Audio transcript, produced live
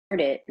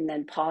it and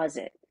then pause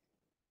it.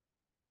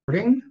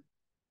 Morning.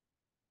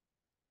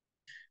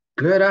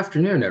 Good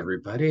afternoon,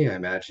 everybody. I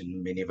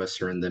imagine many of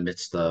us are in the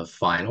midst of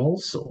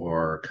finals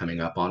or coming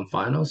up on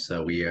finals,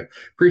 so we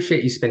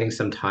appreciate you spending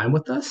some time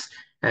with us.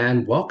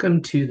 And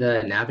welcome to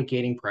the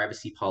Navigating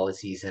Privacy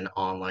Policies in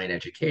Online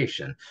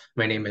Education.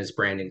 My name is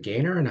Brandon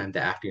Gaynor, and I'm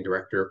the Acting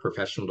Director of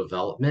Professional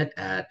Development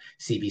at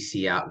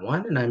CBC at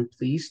One. And I'm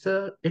pleased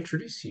to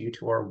introduce you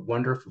to our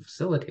wonderful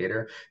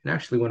facilitator and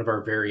actually one of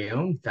our very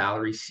own,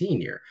 Valerie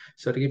Senior.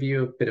 So, to give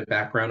you a bit of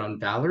background on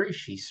Valerie,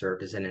 she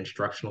served as an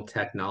instructional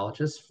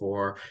technologist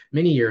for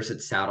many years at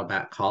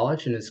Saddleback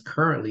College and is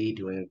currently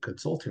doing a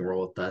consulting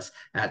role with us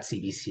at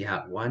CBC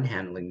at One,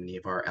 handling many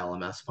of our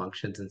LMS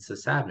functions and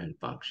sysadmin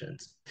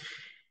functions.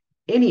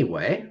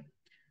 Anyway,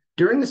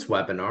 during this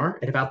webinar,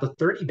 at about the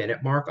 30-minute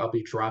mark, I'll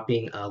be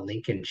dropping a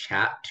link in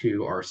chat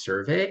to our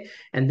survey,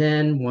 and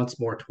then once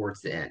more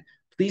towards the end.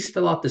 Please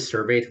fill out the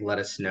survey to let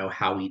us know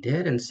how we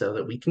did and so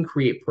that we can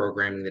create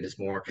programming that is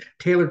more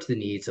tailored to the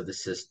needs of the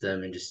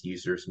system and just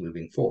users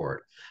moving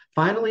forward.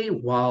 Finally,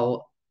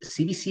 while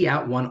CBC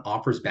at One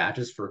offers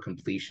badges for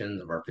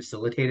completion of our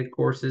facilitated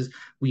courses,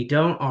 we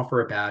don't offer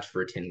a badge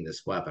for attending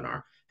this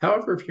webinar.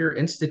 However, if your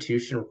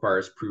institution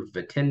requires proof of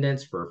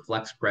attendance for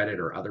flex credit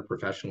or other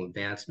professional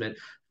advancement,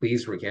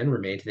 please again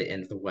remain to the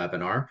end of the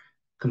webinar.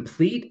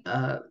 Complete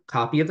a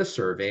copy of the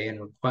survey and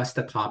request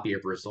a copy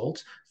of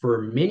results.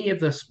 For many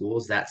of the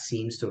schools, that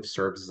seems to have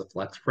served as a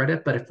flex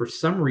credit, but if for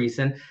some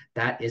reason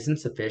that isn't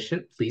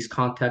sufficient, please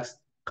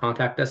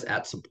contact us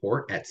at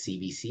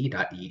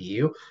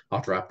support@cbc.edu.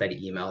 I'll drop that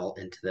email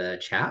into the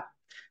chat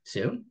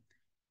soon,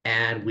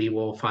 and we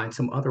will find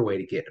some other way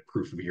to get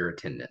proof of your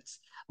attendance.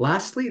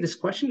 Lastly, this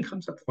question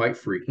comes up quite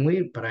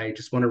frequently, but I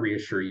just want to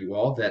reassure you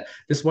all that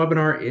this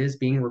webinar is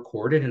being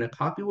recorded and a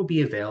copy will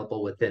be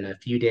available within a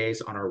few days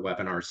on our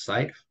webinar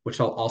site, which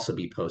I'll also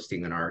be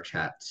posting in our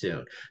chat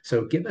soon.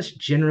 So give us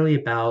generally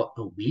about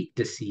a week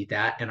to see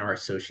that and our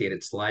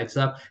associated slides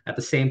up at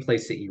the same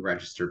place that you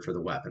registered for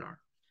the webinar.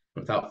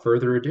 Without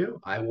further ado,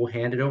 I will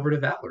hand it over to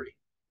Valerie.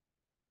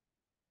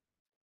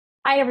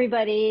 Hi,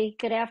 everybody.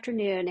 Good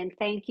afternoon, and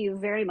thank you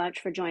very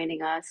much for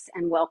joining us,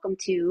 and welcome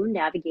to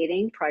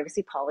Navigating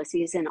Privacy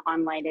Policies in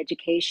Online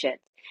Education.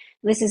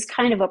 This is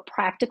kind of a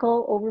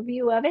practical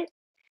overview of it.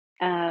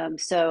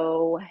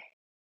 So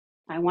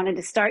I wanted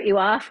to start you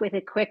off with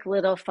a quick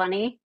little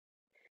funny.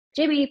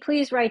 Jimmy,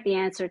 please write the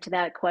answer to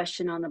that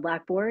question on the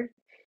blackboard.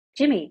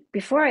 Jimmy,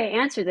 before I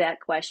answer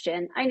that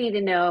question, I need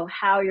to know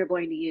how you're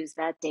going to use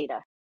that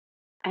data.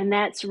 And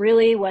that's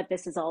really what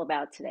this is all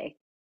about today.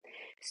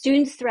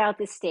 Students throughout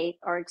the state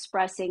are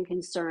expressing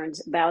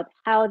concerns about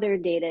how their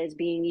data is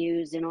being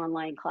used in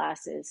online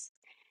classes.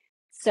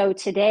 So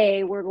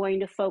today we're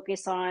going to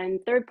focus on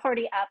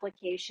third-party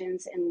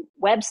applications and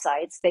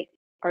websites that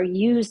are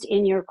used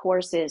in your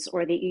courses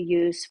or that you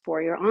use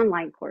for your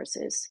online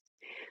courses.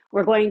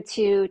 We're going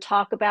to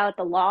talk about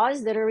the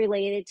laws that are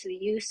related to the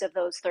use of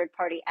those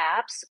third-party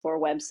apps or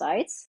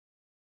websites.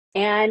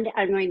 And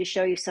I'm going to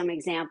show you some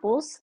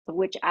examples of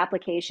which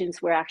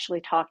applications we're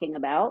actually talking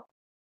about.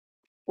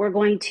 We're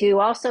going to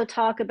also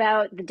talk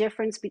about the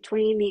difference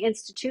between the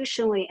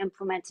institutionally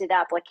implemented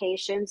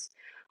applications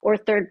or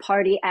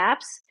third-party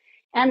apps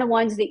and the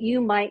ones that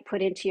you might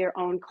put into your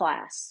own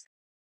class.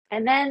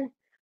 And then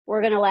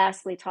we're going to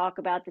lastly talk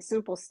about the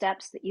simple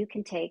steps that you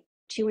can take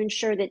to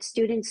ensure that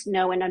students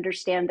know and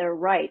understand their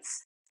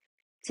rights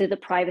to the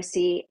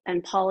privacy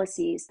and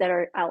policies that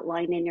are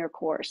outlined in your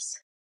course.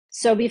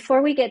 So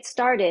before we get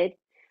started,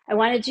 I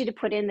wanted you to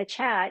put in the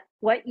chat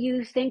what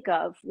you think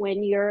of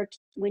when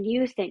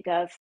you think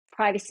of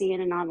privacy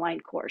in an online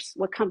course.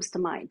 What comes to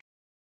mind?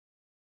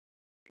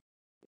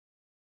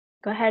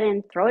 Go ahead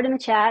and throw it in the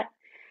chat.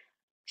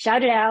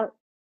 Shout it out.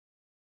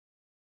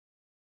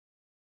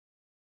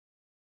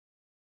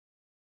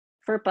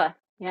 FERPA.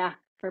 Yeah,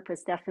 FERPA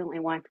is definitely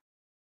one.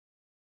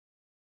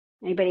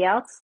 Anybody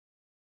else?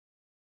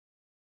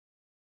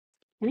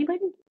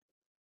 Anybody?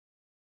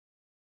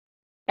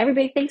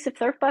 Everybody thinks of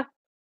FERPA?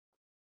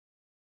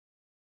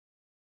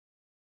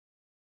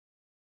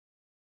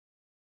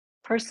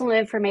 Personal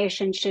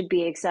information should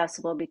be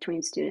accessible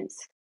between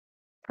students.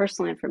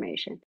 Personal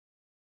information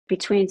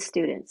between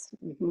students.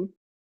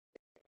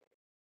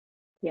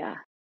 Yeah,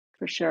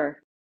 for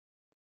sure.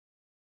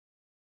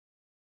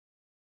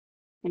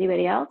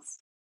 Anybody else?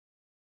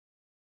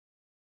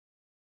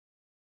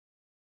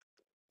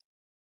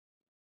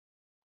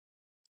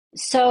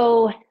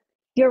 So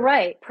you're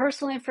right,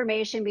 personal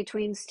information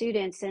between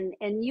students,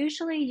 and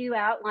usually you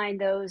outline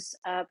those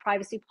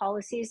privacy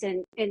policies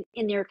in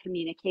your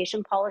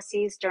communication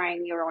policies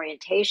during your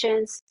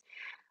orientations.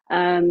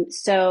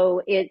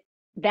 So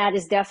that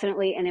is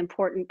definitely an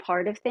important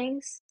part of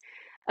things.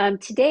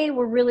 Today,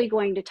 we're really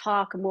going to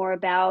talk more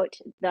about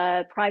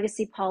the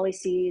privacy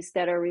policies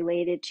that are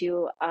related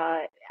to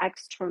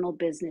external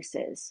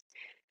businesses.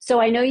 So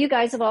I know you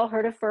guys have all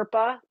heard of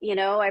FERPA. You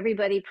know,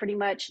 everybody pretty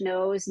much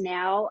knows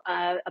now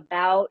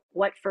about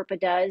what FERPA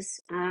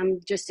does.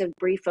 Just a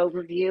brief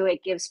overview,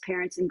 it gives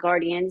parents and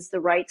guardians the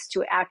rights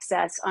to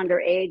access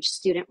underage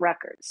student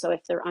records, so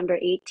if they're under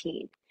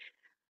 18.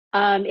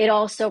 It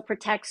also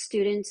protects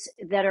students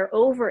that are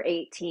over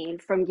 18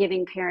 from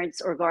giving parents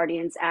or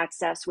guardians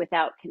access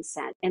without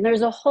consent. And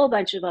there's a whole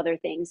bunch of other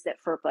things that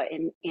FERPA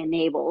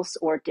enables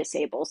or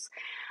disables,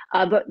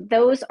 but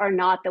those are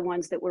not the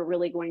ones that we're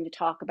really going to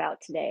talk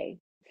about today.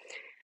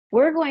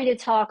 We're going to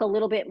talk a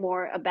little bit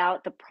more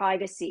about the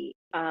privacy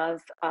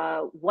of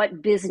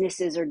what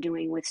businesses are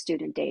doing with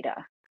student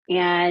data.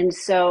 And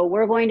so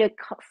we're going to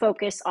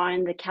focus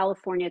on the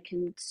California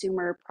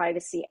Consumer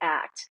Privacy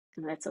Act.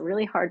 And that's a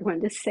really hard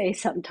one to say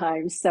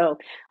sometimes, so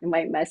I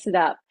might mess it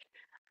up.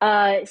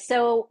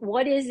 So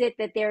what is it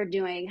that they're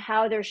doing,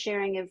 how they're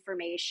sharing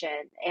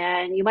information?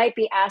 And you might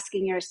be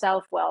asking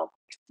yourself, well,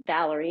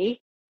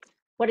 Valerie,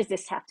 what does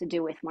this have to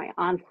do with my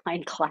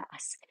online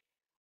class?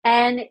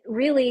 And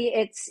really,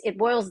 it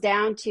boils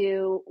down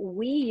to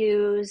we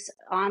use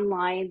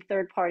online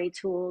third-party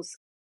tools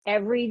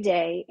every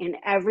day in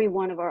every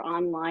one of our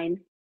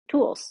online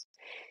tools,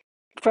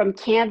 from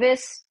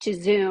Canvas to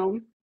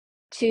Zoom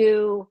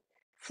to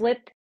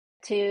Flip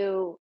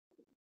to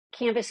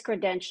Canvas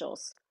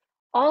credentials.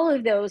 All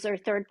of those are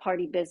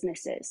third-party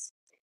businesses.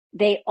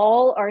 They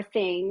all are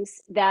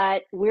things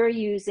that we're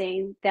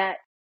using that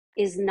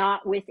is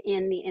not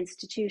within the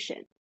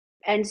institution.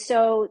 And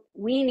so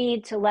we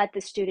need to let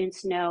the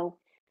students know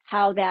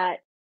how that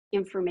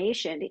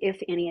information,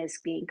 if any, is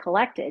being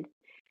collected,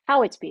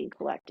 how it's being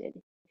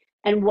collected.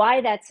 And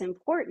why that's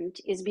important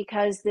is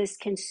because this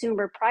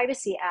Consumer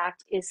Privacy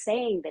Act is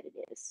saying that it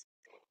is.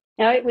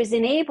 Now, it was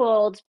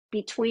enabled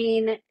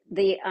between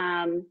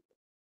in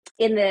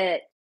the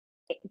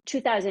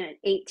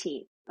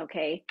 2018,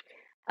 okay?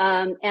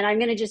 And I'm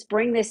going to just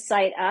bring this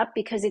site up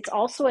because it's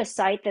also a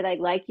site that I'd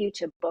like you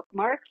to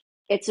bookmark.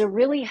 It's a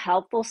really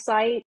helpful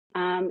site.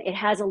 It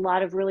has a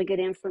lot of really good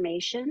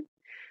information.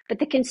 But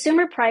the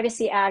Consumer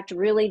Privacy Act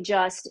really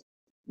just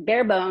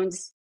bare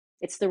bones.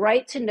 It's the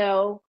right to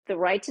know, the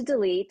right to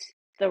delete,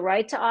 the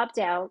right to opt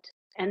out,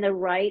 and the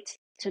right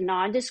to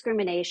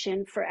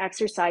non-discrimination for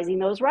exercising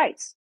those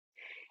rights.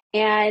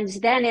 And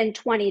then in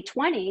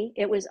 2020,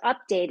 it was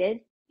updated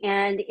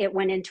and it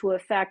went into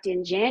effect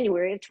in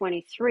January of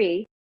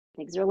 23.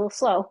 Things are a little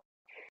slow.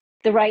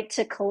 The right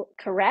to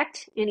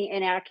correct any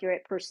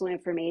inaccurate personal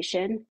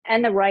information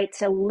and the right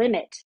to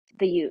limit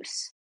the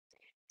use.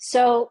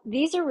 So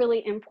these are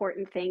really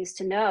important things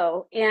to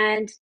know.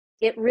 And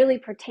it really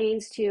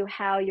pertains to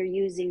how you're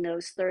using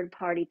those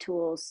third-party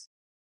tools,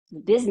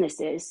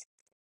 businesses,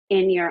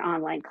 in your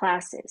online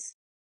classes.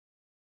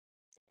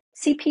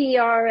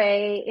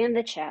 CPRA in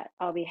the chat.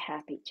 I'll be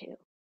happy to.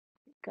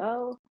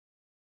 Go.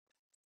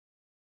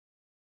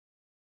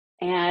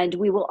 And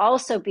we will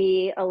also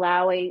be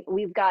allowing,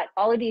 we've got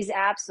all of these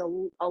apps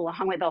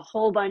along with a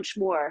whole bunch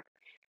more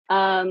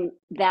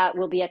that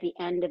will be at the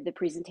end of the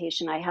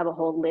presentation. I have a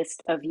whole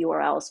list of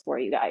URLs for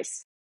you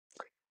guys.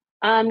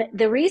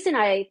 The reason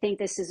I think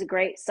this is a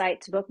great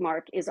site to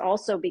bookmark is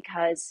also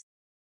because,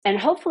 and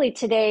hopefully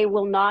today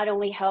will not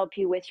only help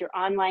you with your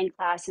online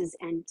classes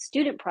and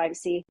student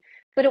privacy,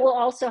 but it will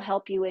also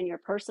help you in your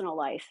personal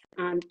life,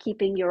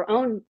 keeping your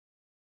own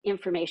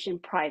information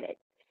private.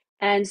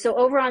 And so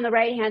over on the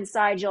right-hand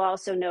side, you'll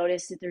also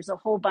notice that there's a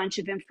whole bunch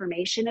of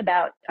information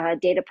about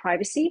data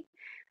privacy,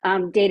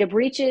 data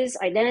breaches,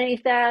 identity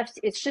theft.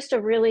 It's just a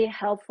really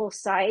helpful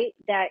site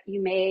that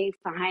you may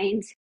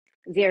find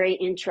very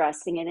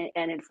interesting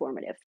and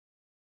informative.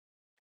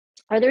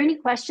 Are there any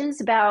questions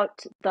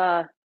about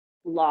the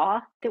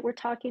law that we're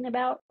talking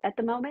about at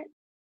the moment?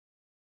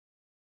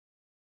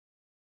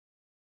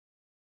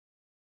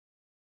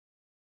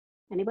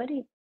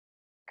 Anybody?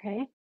 Okay. I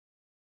have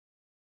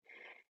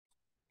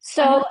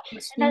So a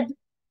question.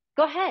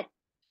 go ahead.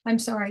 I'm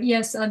sorry.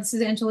 Yes, this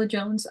is Angela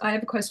Jones. I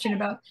have a question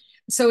about,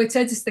 so it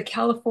says it's the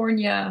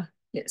California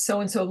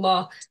so-and-so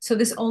law. So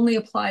this only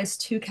applies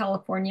to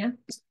California?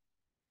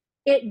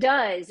 It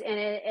does,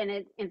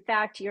 in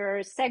fact, you're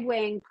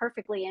segueing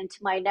perfectly into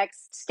my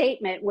next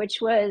statement,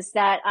 which was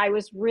that I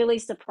was really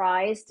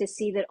surprised to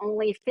see that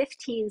only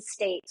 15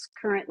 states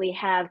currently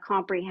have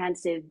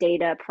comprehensive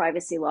data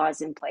privacy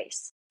laws in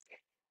place,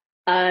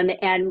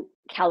 and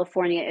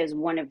California is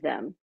one of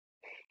them.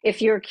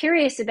 If you're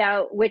curious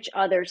about which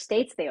other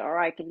states they are,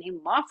 I can name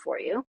them off for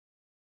you.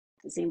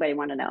 Does anybody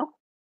want to know?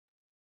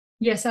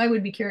 Yes, I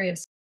would be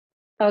curious.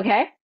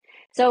 Okay,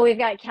 so we've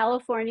got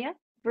California,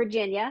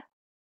 Virginia,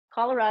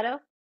 Colorado,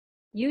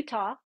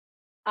 Utah,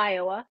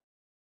 Iowa,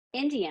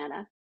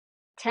 Indiana,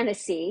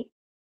 Tennessee,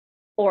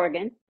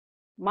 Oregon,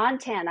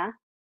 Montana,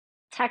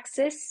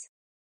 Texas,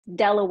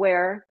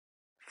 Delaware,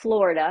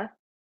 Florida,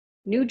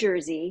 New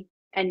Jersey,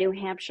 and New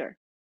Hampshire.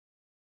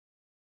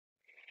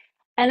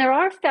 And there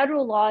are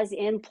federal laws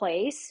in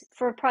place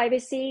for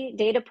privacy,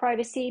 data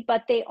privacy,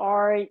 but they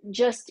are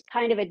just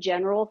kind of a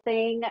general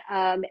thing.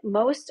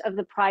 Most of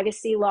the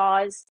privacy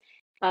laws,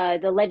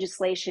 the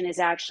legislation is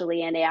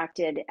actually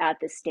enacted at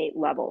the state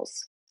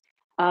levels.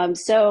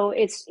 So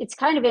it's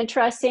kind of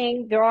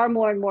interesting. There are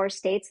more and more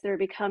states that are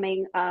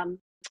becoming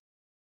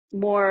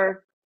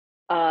more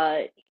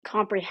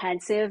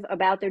comprehensive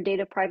about their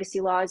data privacy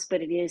laws,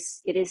 but it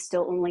is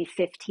still only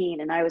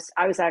 15, and I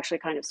was actually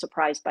kind of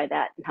surprised by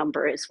that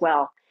number as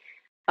well.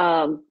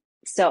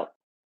 So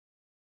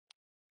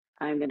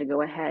I'm going to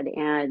go ahead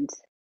and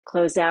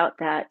close out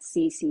that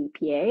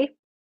CCPA,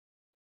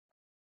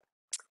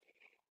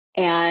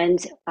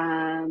 and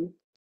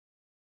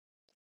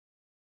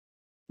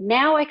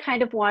now I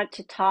kind of want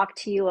to talk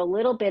to you a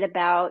little bit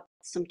about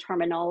some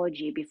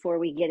terminology before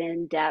we get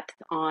in depth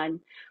on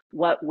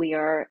what we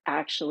are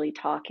actually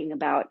talking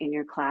about in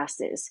your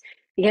classes.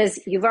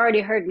 Because you've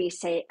already heard me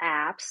say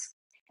apps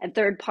and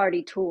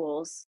third-party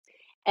tools,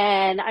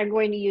 and I'm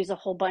going to use a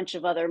whole bunch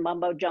of other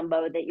mumbo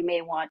jumbo that you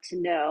may want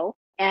to know.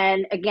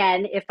 And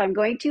again, if I'm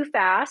going too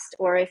fast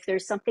or if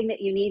there's something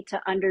that you need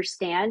to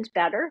understand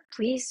better,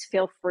 please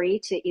feel free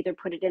to either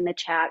put it in the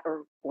chat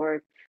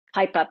or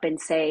pipe up and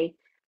say,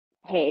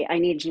 hey, I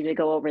need you to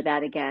go over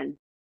that again.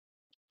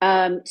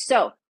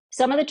 So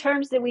some of the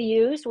terms that we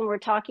use when we're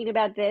talking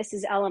about this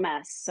is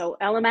LMS. So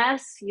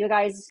LMS, you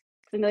guys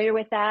familiar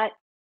with that?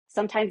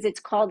 Sometimes it's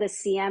called a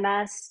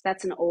CMS.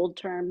 That's an old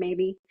term,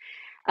 maybe.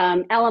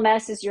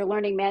 LMS is your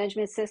learning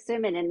management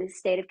system. And in the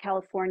state of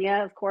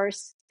California, of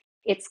course,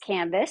 it's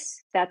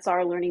Canvas. That's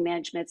our learning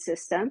management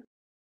system.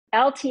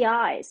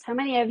 LTIs. How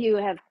many of you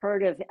have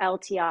heard of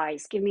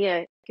LTIs? Give me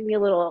a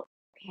little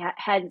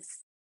hands,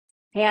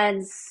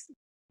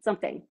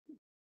 something.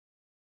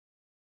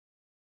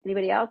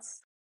 Anybody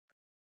else?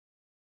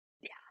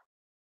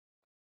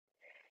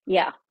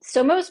 Yeah.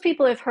 So most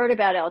people have heard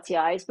about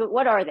LTIs, but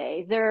what are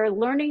they? They're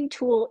learning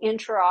tool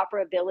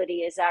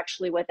interoperability is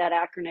actually what that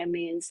acronym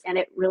means. And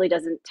it really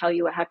doesn't tell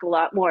you a heck of a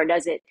lot more,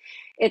 does it?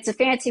 It's a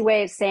fancy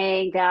way of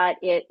saying that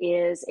it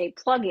is a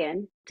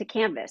plugin to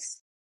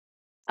Canvas.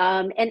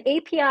 And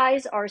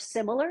APIs are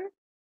similar.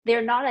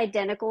 They're not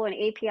identical. And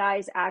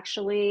APIs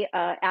actually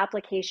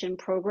application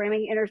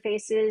programming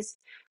interfaces.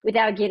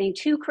 Without getting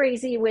too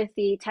crazy with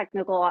the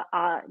technical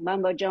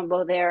mumbo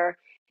jumbo there,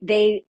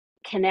 they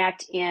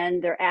connect in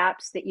their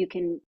apps that you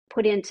can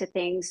put into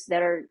things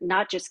that are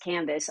not just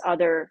Canvas,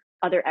 other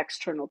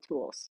external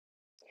tools.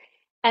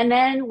 And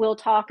then we'll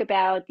talk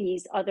about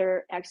these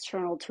other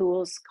external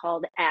tools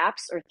called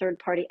apps or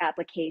third-party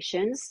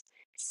applications.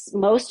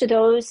 Most of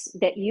those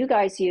that you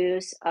guys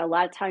use a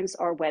lot of times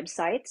are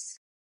websites.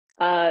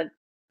 I'm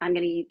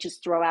going to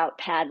just throw out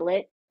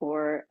Padlet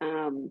or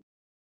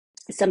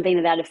something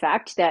to that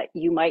effect that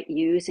you might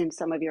use in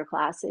some of your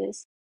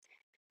classes.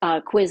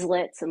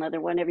 Quizlet's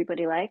another one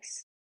everybody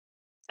likes.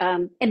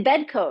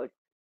 Embed code.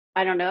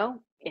 I don't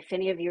know if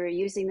any of you are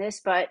using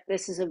this, but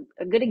this is a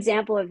good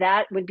example of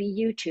that would be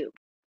YouTube.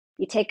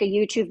 You take a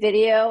YouTube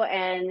video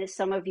and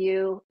some of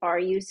you are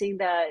using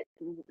that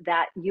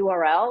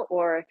URL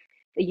or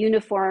the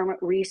uniform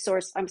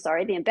resource, I'm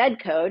sorry, the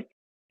embed code,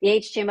 the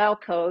HTML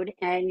code,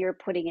 and you're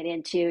putting it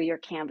into your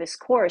Canvas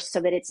course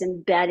so that it's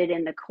embedded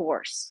in the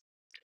course.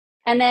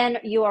 And then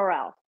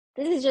URL.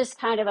 This is just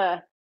kind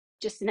of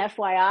just an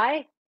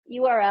FYI.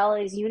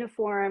 URL is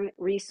Uniform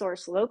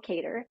Resource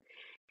Locator,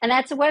 and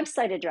that's a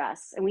website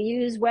address. And we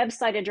use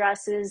website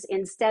addresses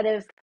instead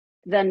of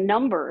the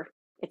number.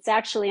 It's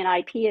actually an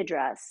IP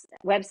address.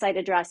 Website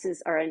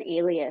addresses are an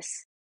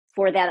alias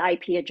for that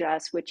IP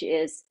address, which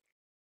is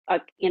an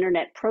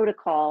internet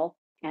protocol,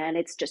 and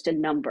it's just a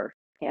number.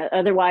 Yeah,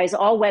 otherwise,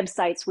 all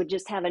websites would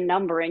just have a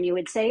number, and you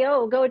would say,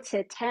 oh, go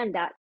to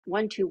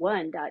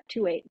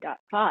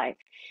 10.121.28.5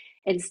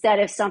 instead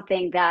of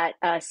something that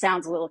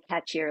sounds a little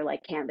catchier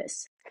like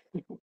Canvas.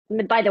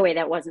 By the way,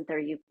 that wasn't their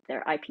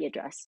IP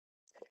address.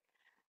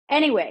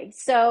 Anyway,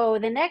 so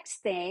the next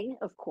thing,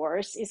 of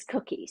course, is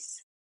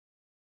cookies.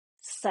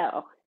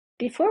 So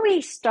before we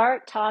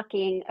start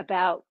talking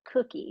about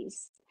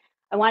cookies,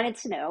 I wanted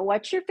to know,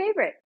 what's your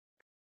favorite?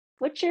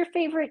 What's your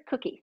favorite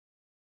cookie?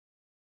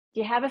 Do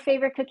you have a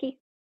favorite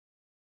cookie?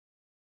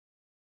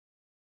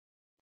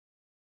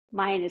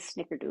 Mine is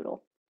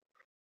Snickerdoodle.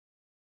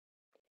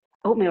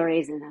 Oatmeal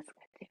raisin, that's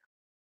good too.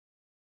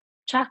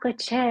 Chocolate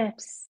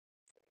chips.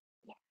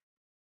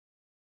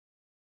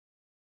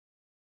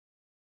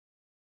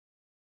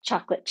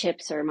 Chocolate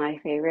chips are my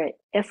favorite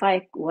if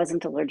I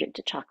wasn't allergic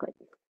to chocolate.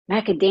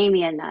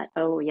 Macadamia nut,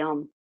 oh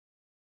yum.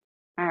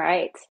 All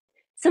right.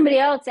 Somebody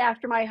else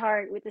after my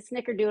heart with the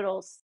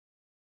Snickerdoodles.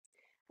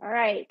 All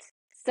right.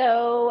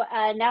 So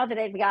now that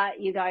I've got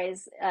you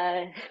guys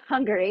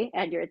hungry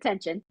and your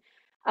attention,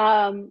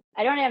 I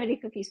don't have any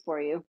cookies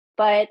for you,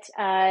 but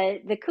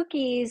the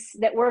cookies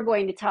that we're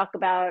going to talk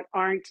about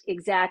aren't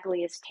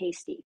exactly as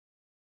tasty.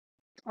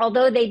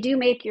 Although they do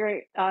make your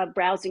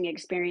browsing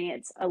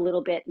experience a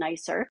little bit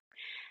nicer.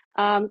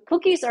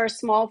 Cookies are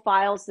small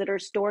files that are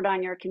stored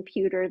on your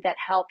computer that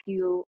help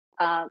you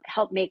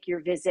help make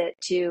your visit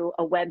to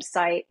a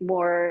website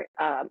more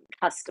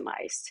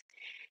customized.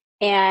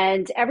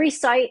 And every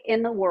site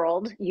in the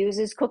world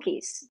uses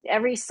cookies.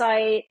 Every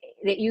site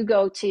that you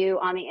go to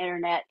on the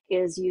internet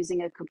is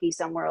using a cookie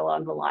somewhere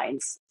along the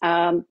lines.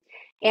 And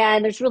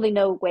there's really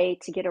no way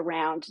to get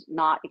around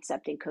not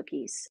accepting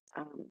cookies.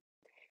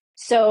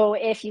 So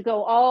if you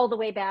go all the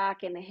way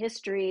back in the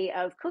history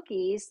of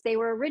cookies, they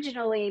were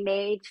originally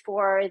made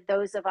for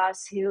those of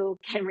us who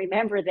can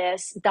remember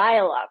this,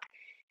 dial-up.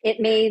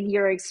 It made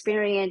your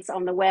experience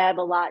on the web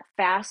a lot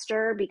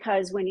faster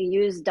because when you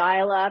use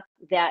dial-up,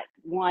 that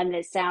one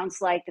that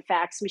sounds like the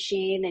fax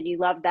machine, and you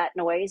love that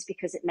noise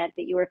because it meant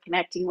that you were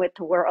connecting with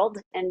the world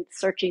and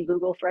searching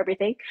Google for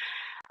everything.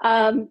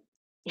 Um,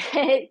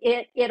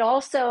 it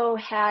also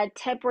had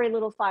temporary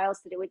little files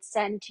that it would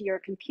send to your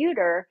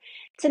computer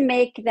to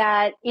make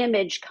that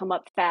image come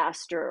up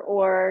faster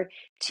or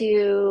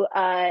to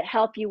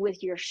help you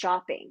with your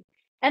shopping.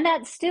 And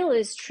that still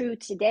is true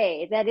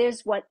today. That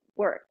is what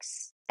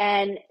works.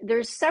 And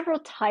there's several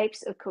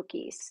types of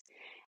cookies.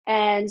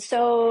 And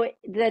so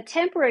the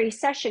temporary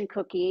session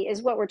cookie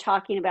is what we're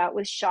talking about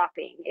with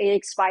shopping. It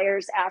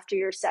expires after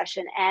your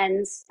session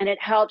ends, and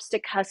it helps to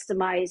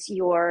customize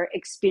your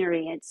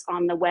experience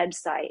on the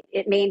website.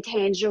 It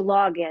maintains your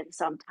login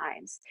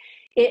sometimes.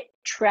 It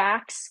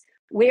tracks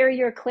where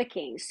you're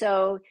clicking.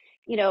 So,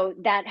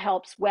 that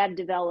helps web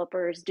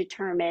developers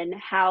determine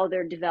how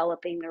they're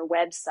developing their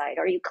website.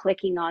 Are you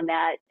clicking on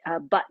that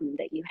button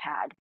that you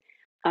had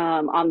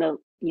on the,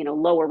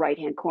 lower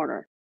right-hand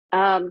corner?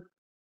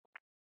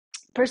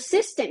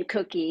 Persistent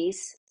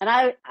cookies, and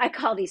I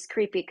call these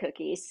creepy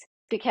cookies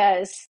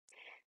because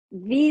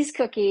these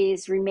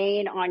cookies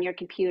remain on your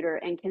computer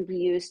and can be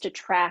used to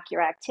track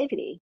your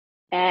activity.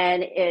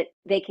 And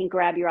they can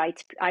grab your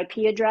IP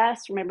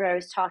address. Remember, I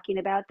was talking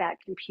about that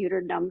computer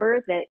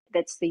number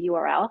that's the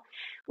URL.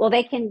 Well,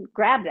 they can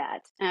grab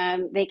that.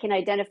 They can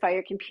identify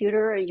your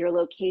computer or your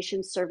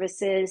location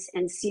services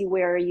and see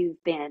where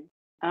you've been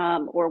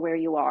or where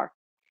you are.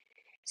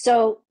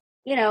 So,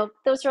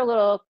 those are a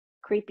little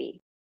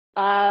creepy.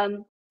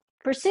 Um,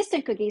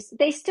 Persistent cookies,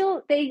 they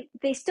still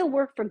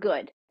work for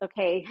good.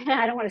 Okay.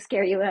 I don't want to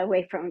scare you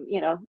away from,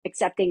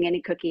 accepting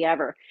any cookie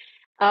ever.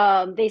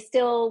 They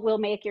still will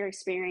make your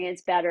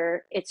experience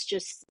better. It's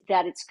just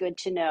that it's good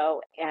to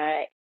know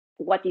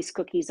what these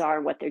cookies are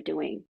and what they're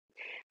doing.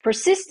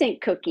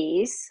 Persistent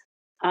cookies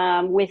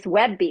with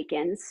web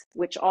beacons,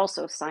 which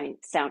also sound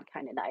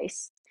kind of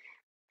nice.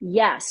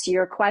 Yes,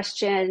 your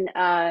question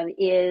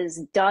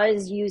is,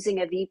 does using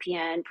a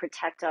VPN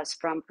protect us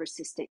from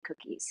persistent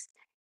cookies?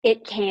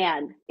 It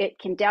can. It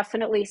can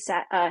definitely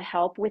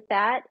help with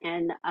that.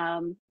 And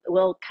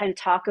we'll kind of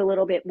talk a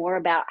little bit more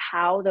about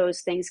how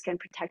those things can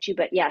protect you.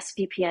 But yes,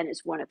 VPN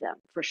is one of them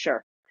for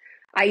sure.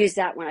 I use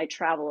that when I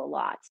travel a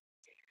lot.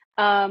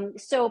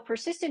 So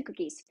persistent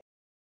cookies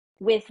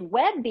with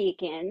web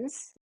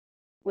beacons,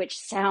 which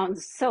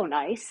sounds so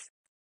nice,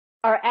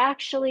 are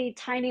actually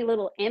tiny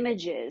little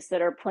images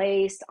that are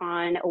placed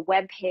on a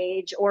web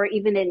page or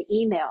even in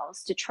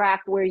emails to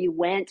track where you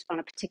went on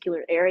a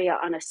particular area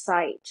on a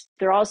site.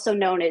 They're also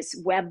known as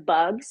web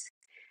bugs.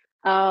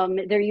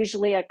 They're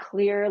usually a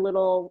clear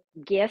little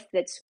GIF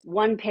that's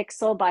 1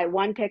 pixel by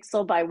 1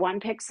 pixel by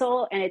 1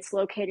 pixel, and it's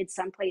located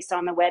someplace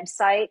on the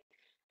website.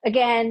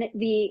 Again,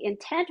 the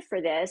intent for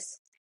this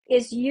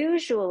is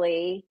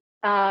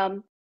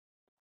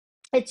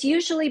it's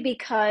usually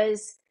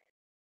because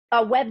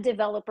a web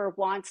developer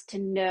wants to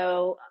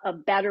know a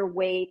better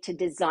way to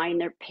design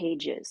their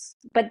pages,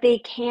 but they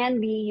can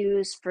be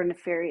used for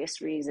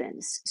nefarious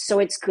reasons. So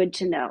it's good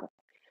to know.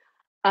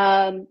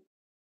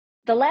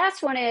 The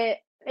last one,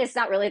 it's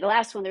not really the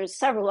last one. There's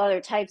several other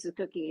types of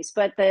cookies,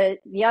 but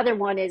the other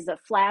one is the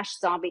flash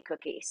zombie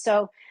cookie.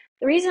 So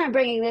the reason I'm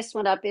bringing this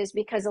one up is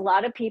because a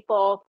lot of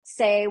people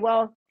say,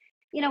 well,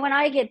 when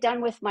I get done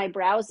with my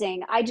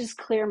browsing, I just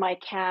clear my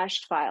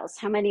cached files.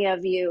 How many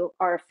of you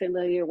are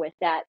familiar with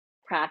that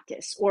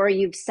practice? Or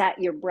you've set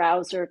your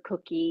browser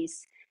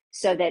cookies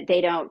so that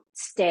they don't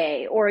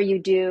stay, or you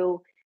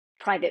do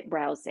private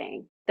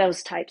browsing,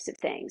 those types of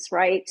things,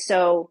 right?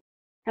 So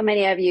how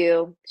many of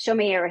you, show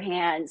me your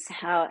hands,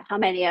 how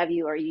many of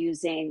you are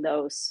using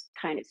those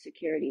kind of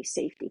security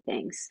safety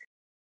things?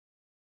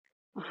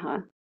 Uh-huh.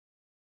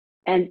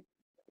 And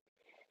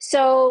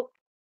so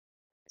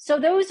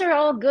those are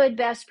all good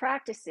best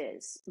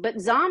practices, but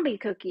zombie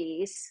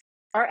cookies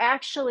are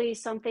actually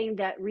something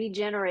that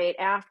regenerate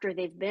after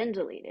they've been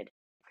deleted.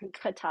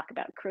 Talk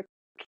about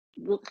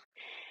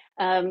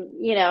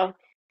you know,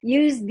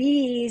 use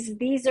these.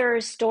 These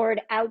are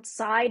stored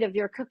outside of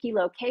your cookie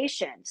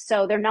location.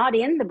 So they're not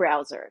in the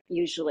browser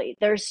usually.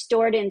 They're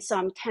stored in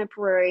some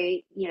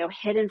temporary,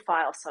 hidden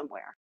file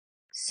somewhere.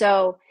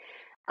 So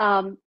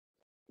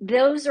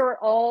those are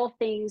all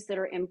things that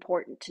are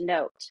important to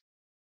note.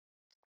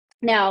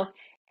 Now,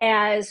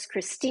 as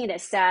Christina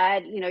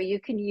said, you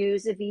can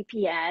use a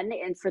VPN.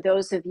 And for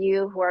those of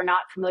you who are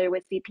not familiar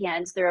with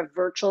VPNs, they're a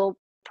virtual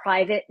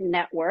private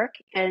network.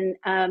 And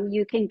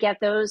you can get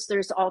those.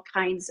 There's all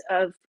kinds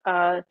of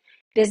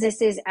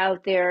businesses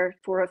out there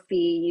for a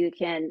fee. You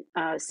can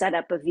set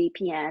up a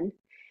VPN.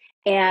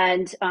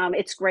 And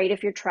it's great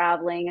if you're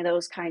traveling and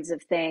those kinds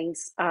of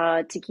things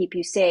to keep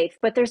you safe.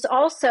 But there's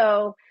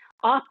also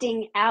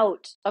opting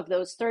out of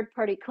those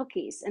third-party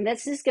cookies. And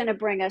this is going to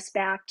bring us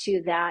back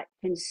to that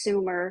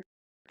consumer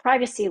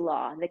privacy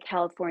law, the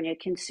California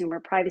Consumer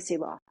Privacy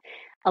Law.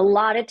 a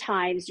lot of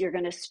times you're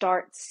going to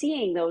start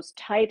seeing those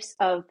types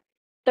of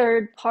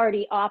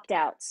third-party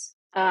opt-outs.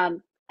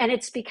 And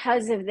it's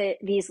because of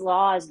these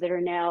laws that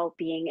are now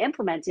being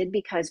implemented,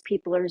 because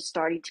people are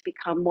starting to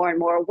become more and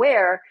more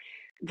aware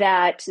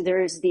that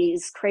there's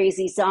these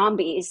crazy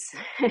zombies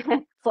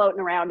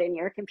floating around in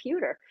your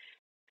computer.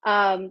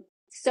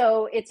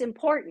 So it's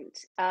important.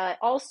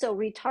 Also,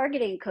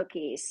 retargeting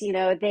cookies.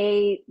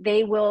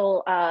 They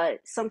will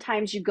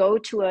sometimes you go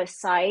to a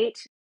site.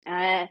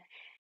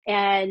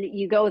 And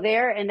you go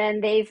there, and then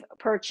they've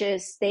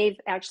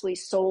actually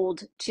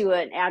sold to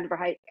an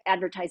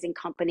advertising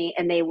company,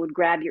 and they would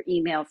grab your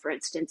email, for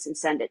instance, and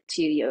send it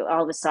to you.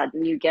 All of a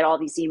sudden you get all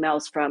these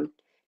emails from,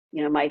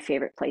 my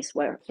favorite place,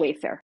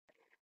 Wayfair.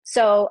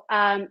 So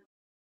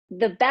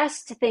the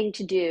best thing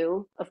to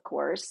do, of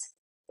course,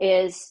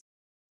 is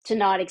to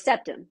not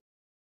accept them.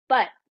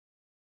 But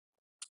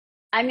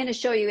I'm going to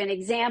show you an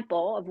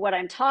example of what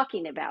I'm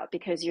talking about,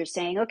 because you're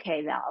saying,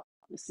 okay, Val,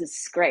 this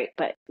is great,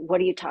 but what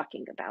are you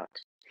talking about?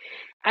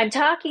 I'm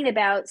talking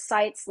about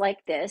sites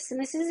like this, and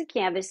this is a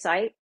Canvas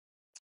site.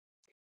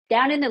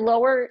 Down in the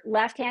lower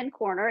left-hand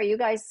corner, are you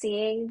guys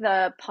seeing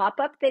the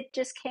pop-up that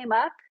just came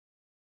up?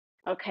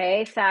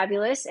 Okay,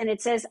 fabulous. And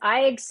it says,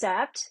 I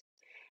accept,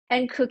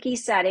 and cookie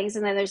settings,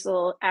 and then there's a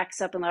little X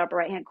up in the upper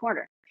right-hand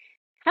corner.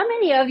 How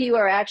many of you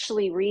are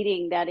actually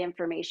reading that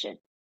information?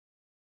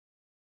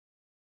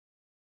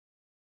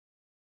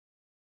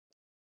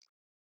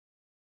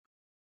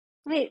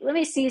 Let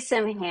me see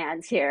some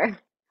hands here.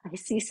 I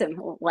see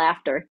some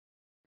laughter.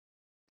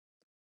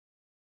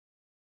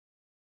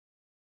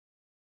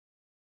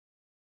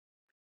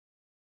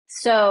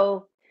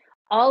 So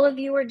all of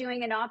you are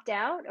doing an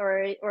opt-out,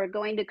 or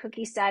going to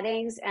cookie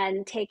settings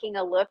and taking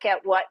a look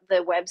at what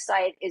the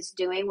website is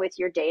doing with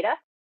your data?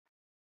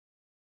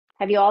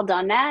 Have you all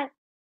done that?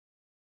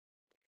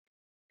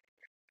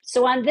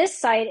 So on this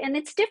site, and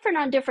it's different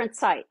on different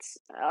sites,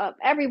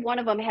 every one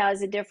of them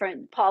has a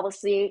different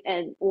policy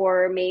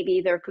or maybe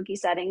their cookie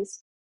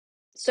settings.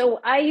 So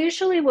I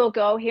usually will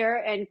go here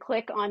and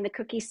click on the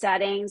cookie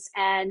settings,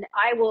 and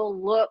I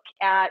will look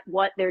at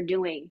what they're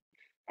doing.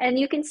 And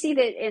you can see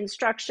that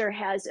Instructure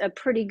has a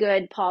pretty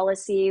good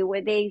policy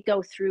where they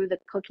go through the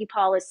cookie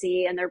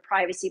policy and their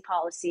privacy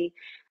policy.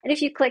 And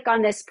if you click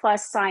on this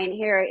plus sign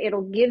here,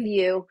 it'll give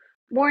you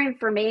more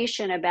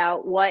information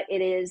about what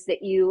it is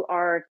that you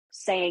are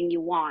saying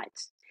you want.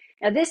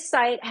 Now, this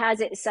site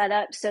has it set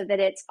up so that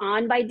it's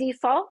on by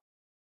default.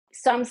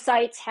 Some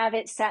sites have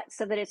it set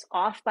so that it's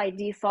off by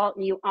default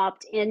and you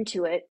opt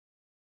into it.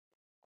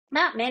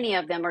 Not many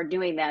of them are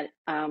doing that,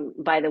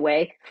 by the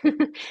way.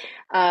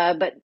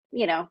 But,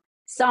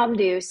 some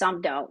do,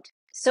 some don't.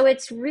 So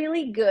it's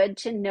really good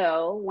to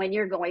know when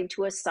you're going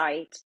to a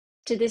site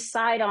to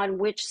decide on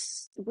which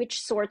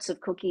sorts of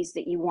cookies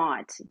that you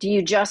want. Do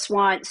you just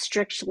want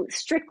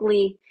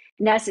strictly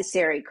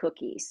necessary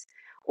cookies?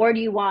 Or do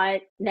you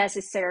want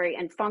necessary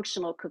and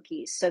functional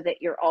cookies so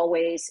that you're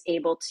always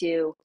able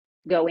to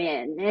go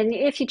in? And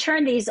if you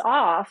turn these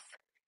off,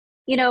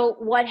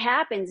 what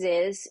happens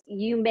is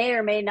you may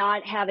or may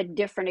not have a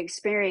different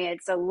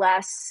experience, a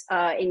less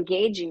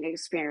engaging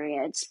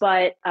experience,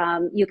 but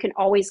you can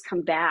always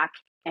come back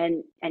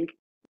and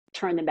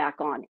turn them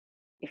back on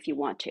if you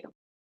want to,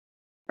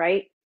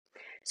 right?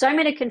 So I'm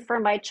going to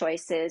confirm my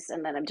choices,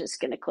 and then I'm just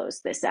going to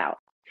close this out.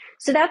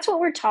 So that's what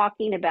we're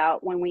talking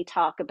about when we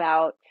talk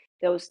about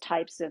those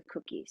types of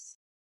cookies.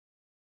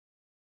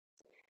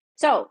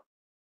 So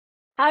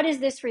how does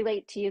this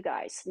relate to you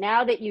guys?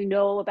 Now that you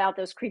know about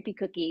those creepy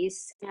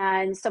cookies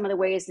and some of the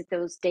ways that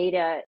those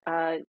data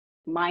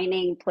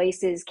mining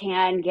places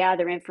can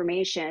gather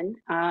information,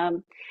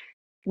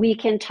 we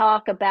can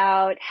talk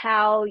about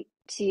how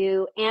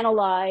to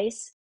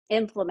analyze,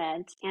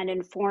 implement, and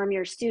inform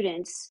your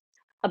students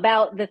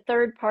about the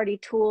third-party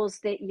tools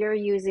that you're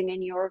using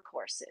in your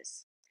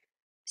courses,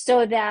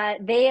 so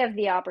that they have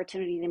the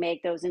opportunity to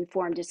make those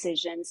informed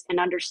decisions and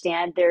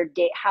understand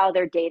how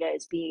their data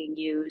is being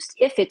used,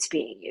 if it's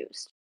being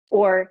used,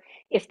 or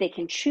if they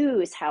can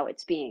choose how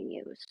it's being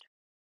used.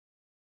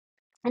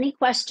 Any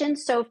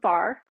questions so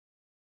far?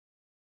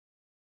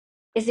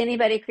 Is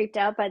anybody creeped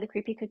out by the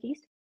creepy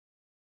cookies?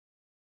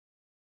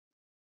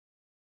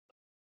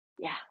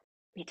 Yeah,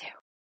 me too.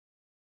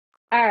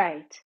 All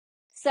right.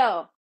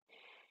 So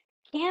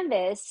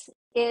Canvas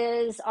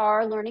is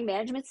our learning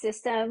management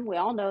system. We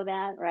all know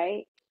that,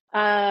 right?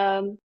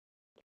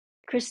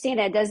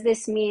 Christina, does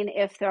this mean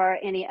if there are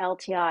any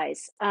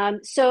LTIs?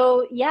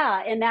 So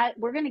yeah, and that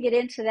we're going to get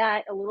into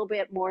that a little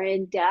bit more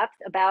in depth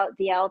about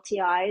the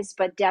LTIs,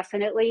 but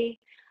definitely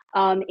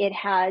it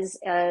has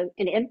an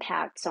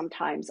impact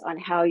sometimes on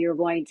how you're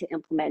going to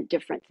implement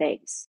different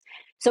things.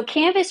 So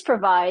Canvas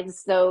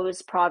provides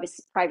those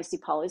privacy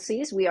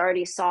policies. We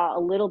already saw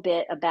a little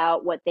bit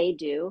about what they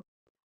do.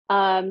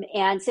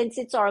 And since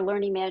it's our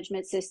learning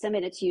management system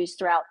and it's used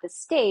throughout the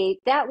state,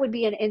 that would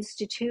be an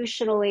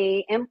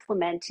institutionally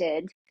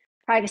implemented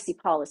privacy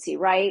policy,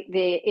 right?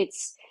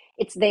 It's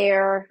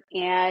there.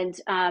 And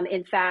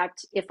in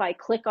fact, if I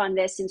click on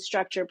this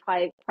Instructure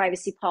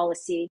privacy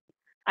policy,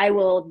 I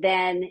will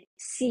then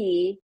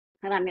see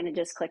and I'm going to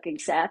just click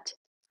accept.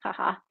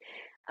 Haha.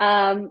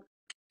 Um,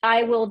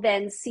 I will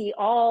then see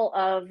all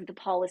of the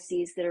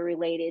policies that are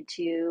related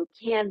to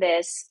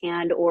Canvas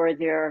and or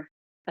their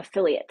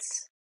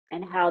affiliates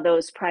and how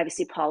those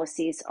privacy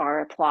policies are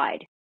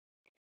applied.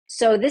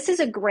 So this is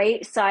a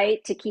great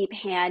site to keep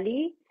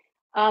handy.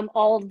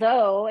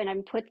 Although, and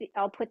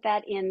I'll put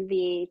that in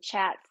the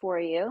chat for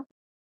you.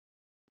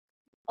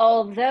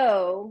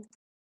 Although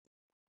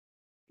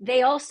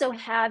they also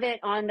have it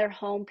on their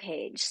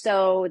homepage.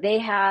 So they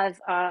have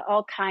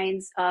all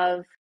kinds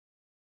of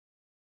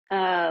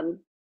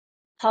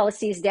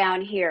policies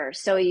down here.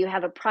 So you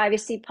have a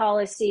privacy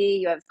policy,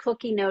 you have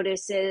cookie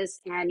notices,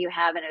 and you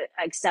have an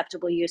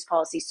acceptable use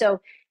policy. So,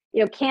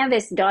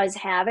 Canvas does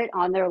have it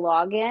on their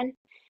login.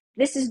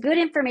 This is good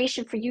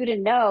information for you to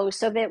know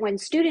so that when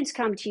students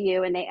come to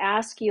you and they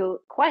ask you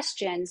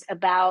questions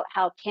about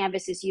how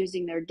Canvas is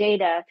using their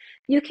data,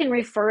 you can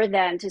refer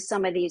them to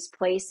some of these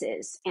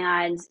places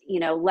and,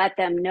 let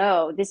them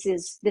know this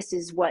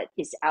is what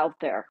is out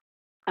there.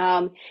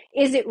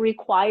 Is it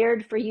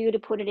required for you to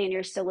put it in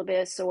your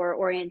syllabus or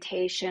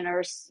orientation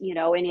or,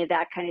 any of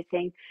that kind of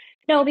thing?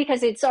 No,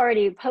 because it's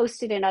already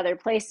posted in other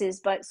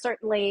places, but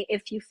certainly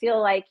if you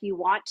feel like you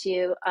want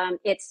to,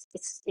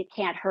 it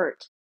can't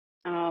hurt.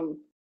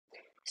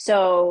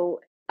 So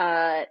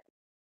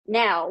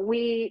now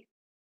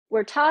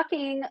we're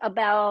talking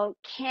about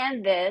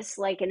Canvas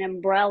like an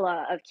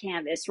umbrella of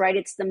Canvas, right?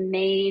 It's the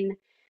main,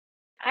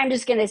 I'm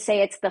just going to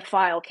say it's the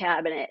file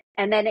cabinet.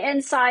 And then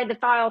inside the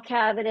file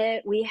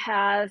cabinet, we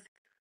have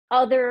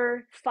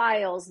other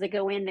files that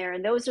go in there.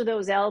 And those are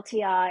those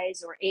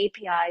LTIs or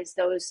APIs,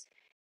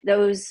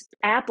 those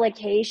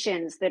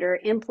applications that are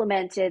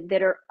implemented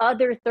that are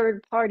other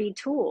third-party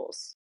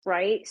tools,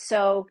 right?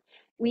 So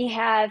we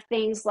have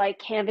things like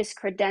Canvas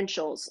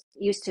Credentials,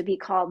 used to be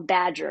called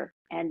Badger,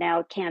 and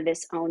now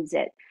Canvas owns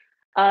it.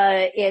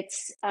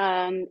 It's,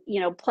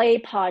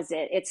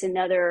 PlayPosit. It's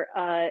another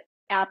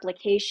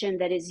application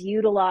that is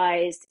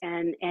utilized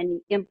and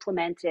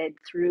implemented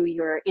through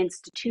your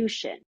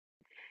institution.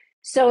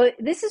 So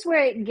this is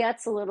where it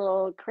gets a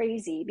little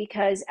crazy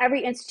because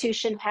every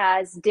institution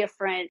has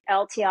different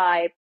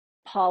LTI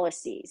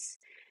policies.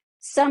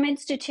 Some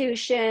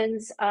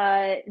institutions,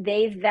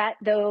 they vet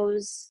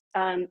those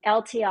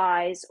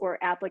LTIs or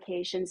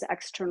applications,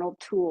 external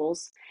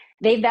tools.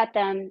 They vet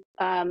them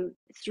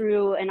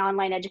through an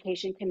online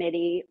education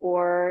committee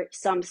or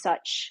some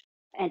such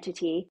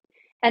entity.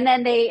 And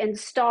then they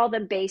install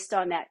them based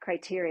on that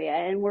criteria.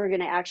 And we're going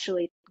to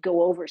actually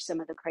go over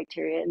some of the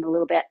criteria in a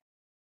little bit.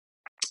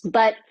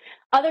 But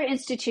other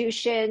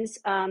institutions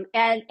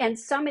and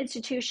some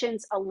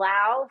institutions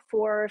allow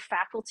for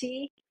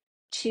faculty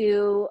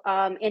to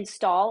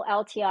install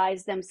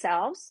LTIs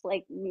themselves,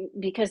 like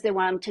because they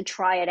want them to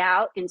try it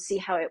out and see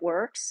how it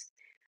works.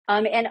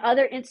 And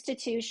other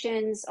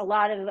institutions, a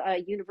lot of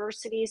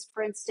universities,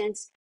 for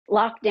instance,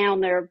 lock down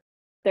their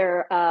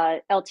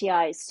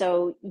LTIs,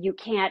 so you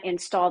can't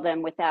install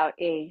them without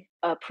a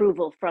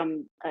approval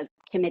from a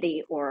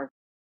committee or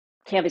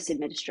Canvas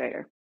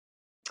administrator.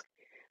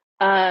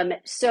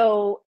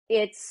 So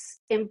it's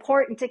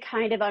important to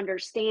kind of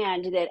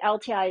understand that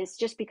LTI is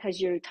just because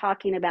you're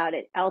talking about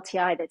it,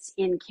 LTI that's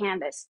in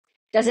Canvas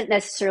doesn't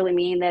necessarily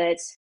mean that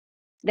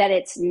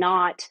it's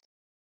not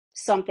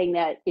something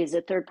that is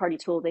a third-party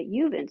tool that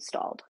you've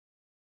installed.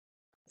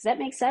 Does that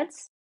make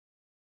sense?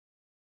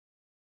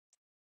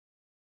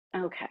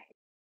 Okay.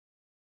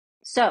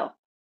 So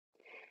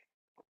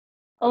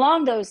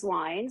along those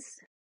lines,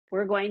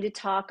 we're going to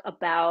talk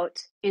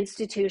about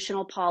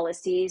institutional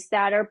policies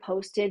that are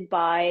posted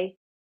by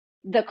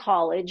the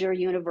college or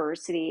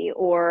university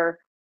or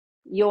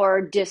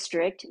your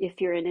district, if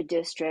you're in a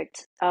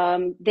district.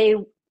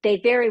 They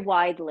vary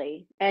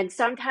widely, and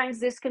sometimes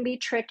this can be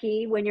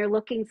tricky when you're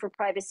looking for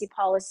privacy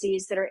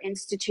policies that are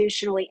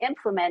institutionally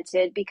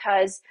implemented,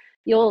 because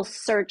you'll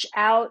search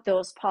out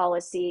those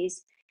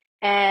policies,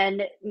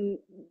 and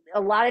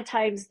a lot of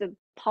times the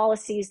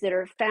policies that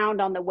are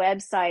found on the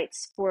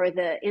websites for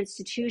the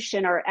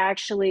institution are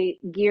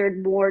actually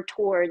geared more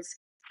towards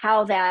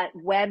how that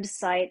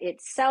website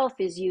itself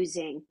is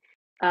using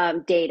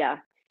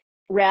data,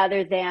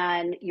 rather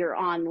than your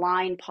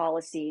online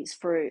policies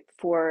for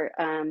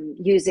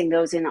using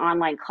those in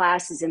online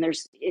classes. And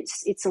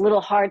it's a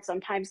little hard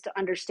sometimes to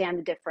understand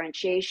the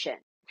differentiation.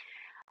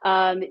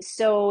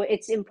 So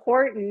it's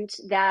important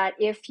that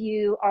if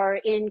you are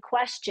in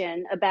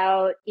question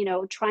about,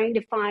 trying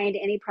to find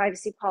any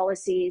privacy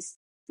policies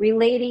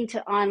relating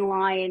to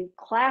online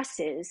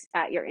classes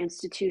at your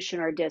institution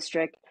or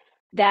district,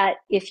 that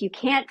if you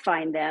can't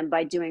find them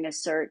by doing a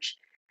search,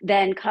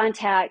 then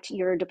contact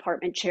your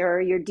department chair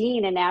or your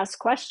dean and ask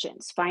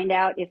questions. Find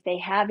out if they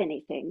have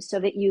anything so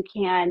that you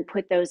can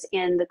put those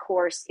in the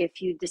course if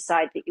you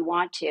decide that you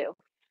want to.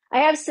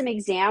 I have some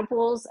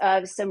examples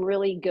of some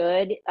really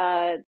good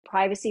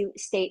privacy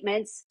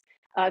statements.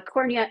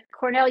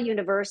 Cornell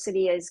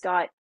University has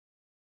got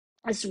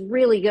this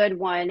really good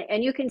one,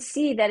 and you can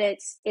see that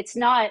it's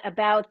not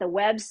about the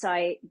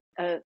website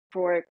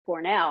for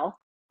Cornell.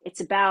 It's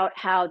about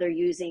how they're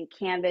using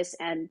Canvas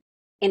and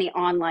any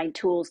online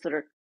tools that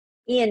are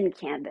in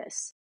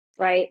Canvas,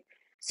 right?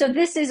 So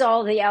this is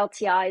all the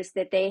LTIs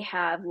that they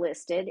have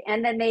listed,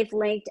 and then they've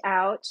linked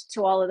out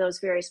to all of those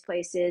various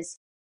places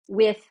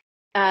with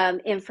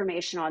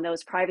information on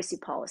those privacy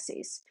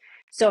policies.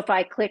 So if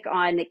I click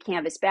on the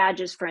Canvas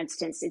badges, for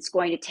instance, it's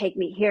going to take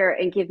me here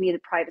and give me the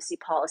privacy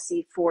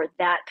policy for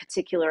that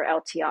particular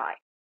LTI.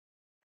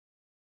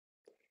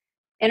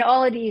 And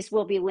all of these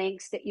will be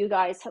links that you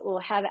guys will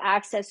have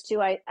access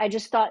to. I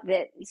just thought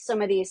that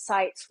some of these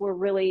sites were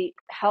really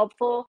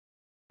helpful.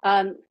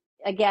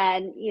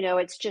 Again, you know,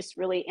 it's just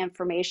really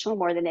informational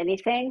more than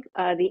anything.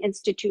 The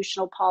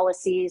institutional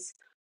policies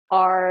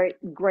are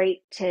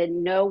great to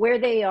know where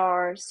they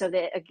are so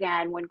that,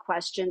 again, when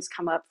questions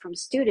come up from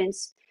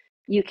students,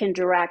 you can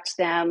direct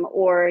them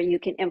or you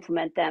can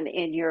implement them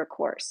in your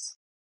course.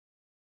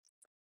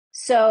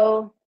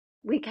 So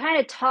we kind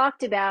of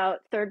talked about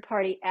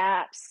third-party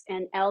apps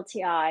and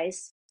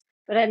LTIs,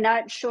 but I'm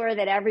not sure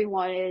that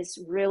everyone is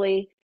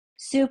really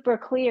super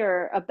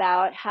clear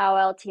about how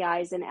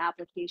LTIs and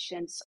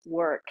applications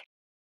work.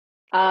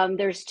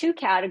 There's two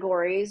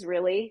categories,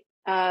 really.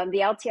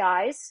 The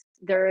LTIs,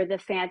 they're the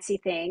fancy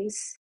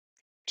things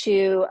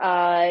to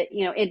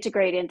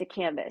integrate into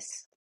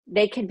Canvas.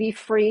 They can be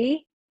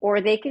free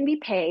or they can be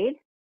paid.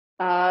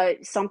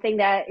 Something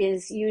that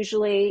is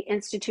usually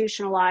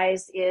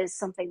institutionalized is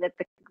something that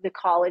the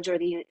college or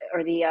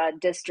the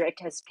district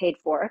has paid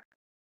for.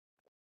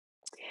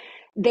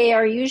 They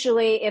are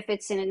usually, if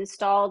it's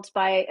installed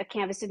by a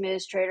Canvas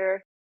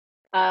administrator,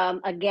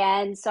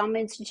 again, some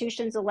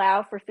institutions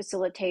allow for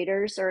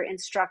facilitators or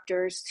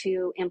instructors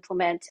to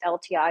implement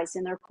LTIs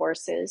in their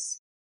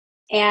courses.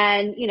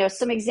 And, you know,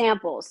 some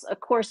examples, of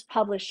course,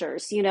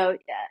 publishers, you know,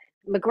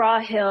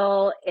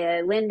 McGraw-Hill,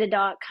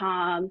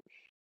 lynda.com,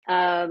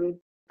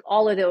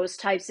 all of those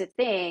types of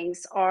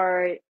things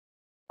are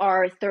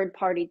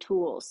third-party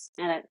tools.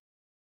 And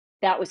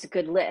that was a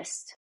good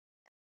list.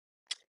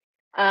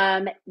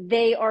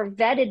 They are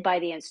vetted by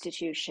the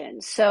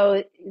institution.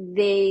 So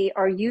they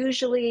are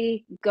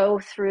usually go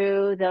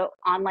through the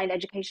online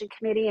education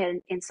committee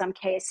and in some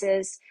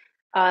cases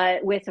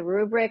with a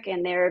rubric,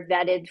 and they're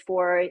vetted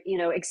for, you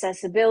know,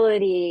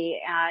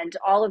 accessibility and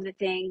all of the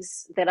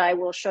things that I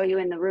will show you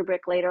in the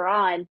rubric later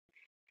on,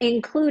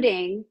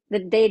 including the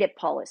data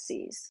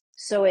policies.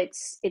 So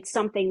it's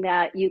something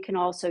that you can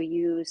also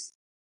use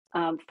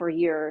for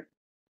your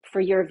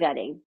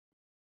vetting.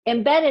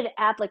 Embedded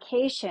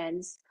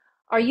applications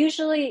are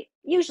usually,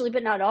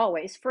 but not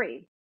always,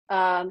 free.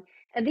 And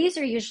these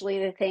are usually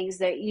the things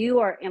that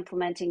you are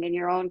implementing in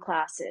your own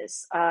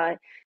classes.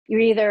 You're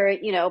either,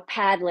 you know,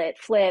 Padlet,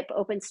 Flip,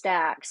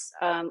 OpenStax,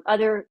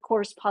 other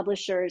course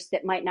publishers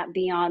that might not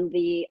be on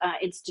the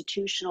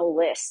institutional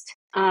list.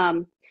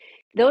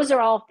 Those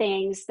are all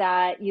things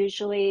that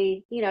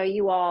usually, you know,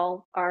 you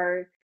all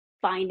are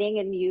finding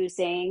and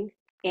using,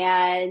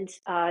 and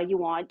you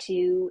want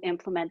to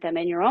implement them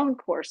in your own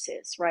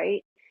courses,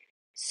 right?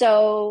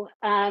 So,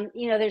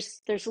 you know,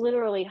 there's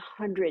literally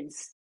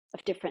hundreds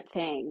of different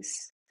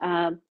things.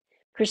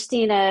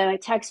 Christina, my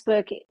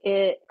textbook,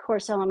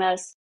 Course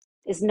LMS,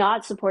 is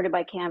not supported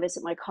by Canvas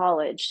at my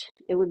college.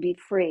 It would be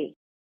free.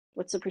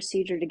 What's the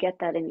procedure to get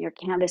that in your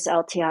Canvas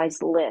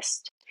LTIs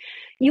list?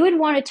 You would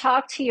want to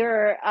talk to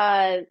your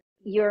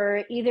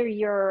either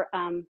your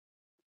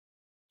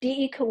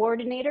DE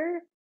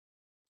coordinator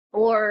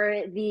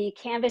or the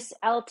Canvas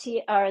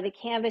LT or the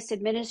Canvas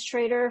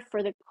administrator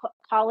for the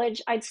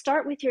college. I'd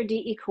start with your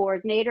DE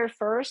coordinator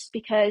first,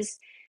 because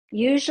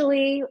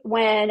usually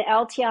when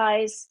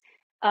LTIs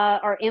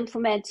are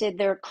implemented,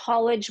 they're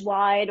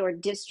college-wide or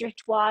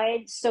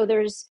district-wide. So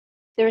there's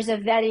a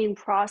vetting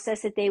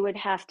process that they would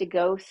have to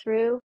go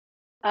through.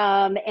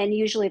 And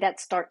usually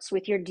that starts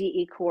with your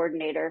DE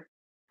coordinator.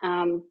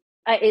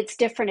 It's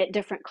different at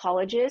different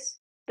colleges,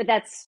 but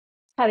that's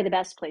probably the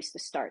best place to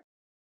start.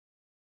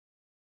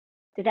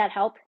 Did that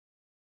help?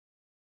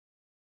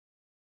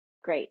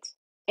 Great.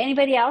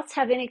 Anybody else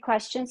have any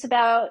questions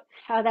about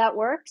how that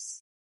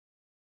works?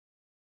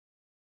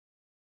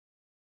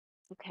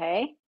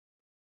 Okay.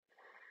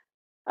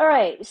 All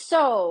right.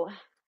 So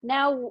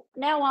now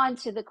on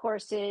to the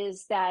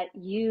courses that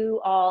you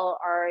all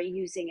are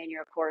using in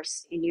your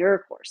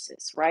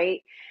courses,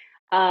 right?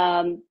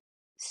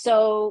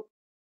 So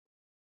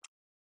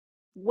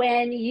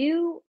when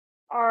you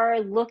are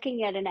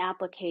looking at an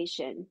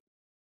application,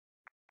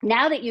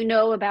 now that you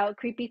know about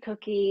creepy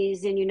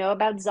cookies and you know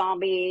about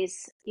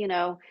zombies, you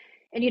know,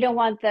 and you don't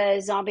want the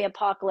zombie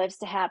apocalypse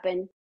to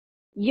happen,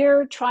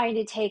 you're trying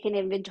to take an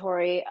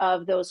inventory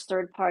of those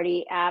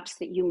third-party apps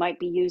that you might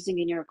be using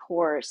in your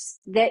course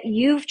that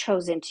you've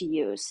chosen to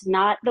use,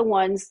 not the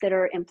ones that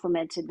are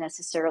implemented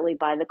necessarily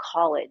by the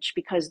college,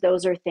 because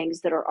those are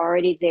things that are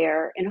already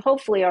there and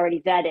hopefully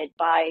already vetted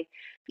by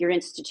your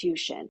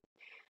institution.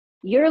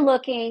 You're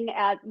looking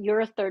at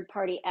your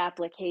third-party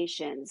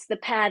applications, the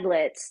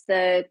Padlets,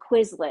 the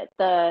Quizlet,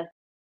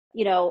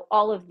 you know,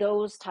 all of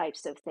those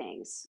types of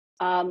things.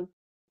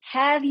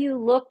 Have you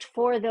looked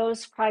for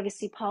those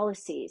privacy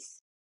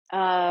policies?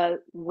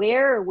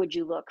 where would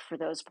you look for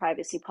those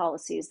privacy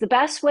policies? The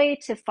best way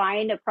to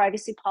find a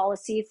privacy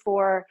policy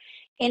for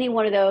any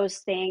one of those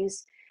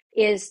things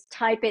is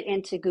type it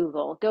into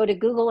Google. Go to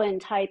Google and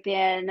type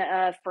in,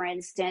 for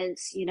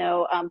instance,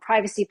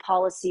 privacy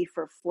policy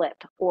for Flip,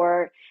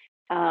 or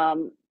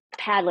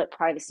Padlet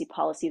privacy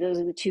policy. Those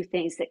are the two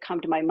things that come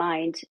to my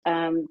mind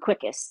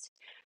quickest,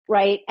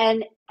 right?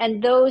 And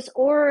those,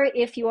 or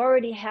if you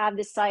already have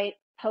the site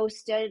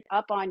posted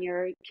up on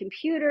your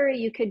computer,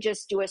 you could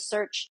just do a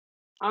search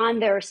on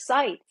their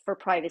site for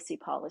privacy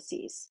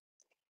policies.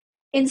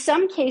 In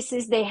some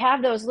cases, they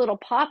have those little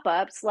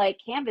pop-ups like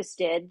Canvas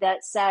did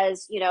that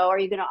says, are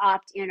you going to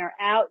opt in or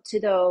out to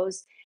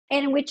those?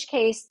 And in which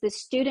case the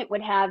student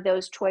would have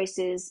those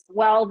choices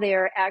while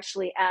they're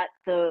actually at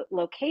the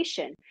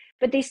location.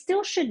 But they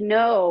still should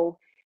know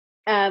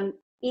in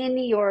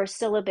your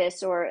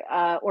syllabus or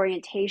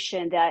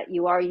orientation that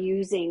you are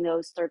using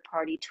those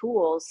third-party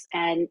tools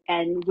and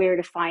where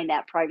to find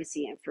that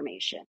privacy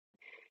information.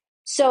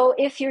 So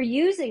if you're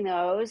using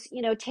those,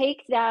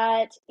 take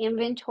that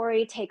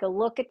inventory, take a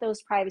look at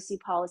those privacy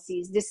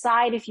policies,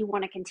 decide if you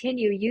want to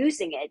continue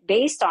using it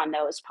based on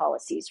those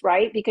policies,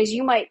 right? Because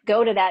you might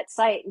go to that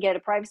site and get a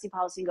privacy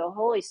policy and go,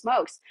 holy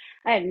smokes,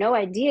 I had no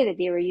idea that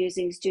they were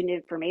using student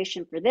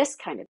information for this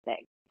kind of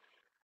thing.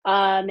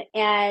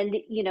 And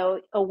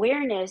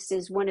awareness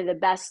is one of the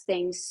best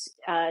things,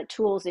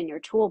 tools in your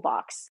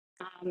toolbox.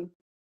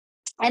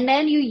 And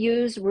then you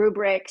use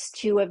rubrics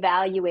to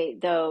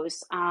evaluate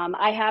those.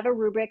 I have a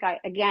rubric.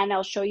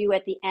 I'll show you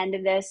at the end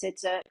of this.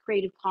 It's a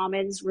Creative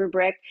Commons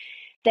rubric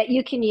that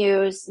you can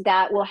use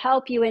that will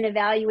help you in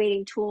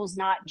evaluating tools,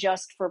 not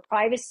just for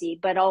privacy,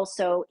 but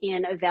also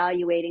in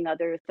evaluating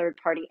other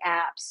third-party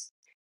apps.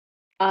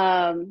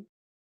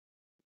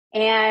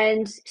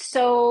 And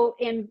so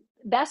in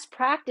best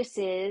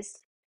practices,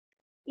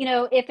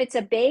 if it's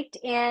a baked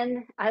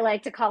in, I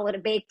like to call it a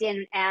baked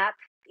in app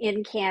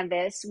in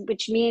Canvas,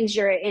 which means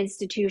your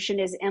institution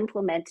has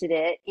implemented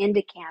it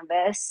into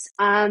Canvas,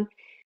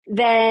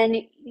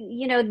 then,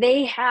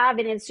 they have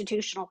an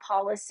institutional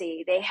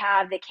policy. They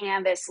have the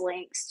Canvas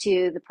links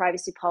to the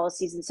privacy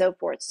policies and so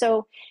forth.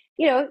 So,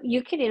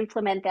 you could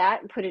implement that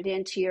and put it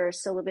into your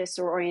syllabus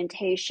or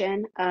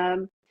orientation.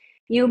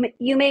 You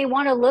may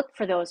want to look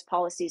for those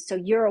policies so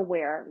you're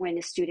aware when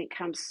a student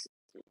comes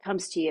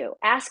to you.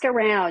 Ask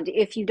around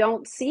if you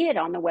don't see it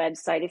on the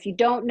website, if you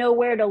don't know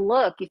where to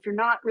look, if you're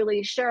not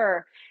really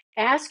sure,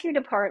 ask your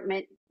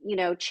department,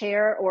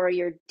 chair or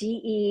your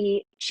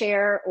DE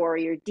chair or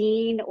your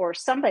dean or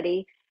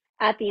somebody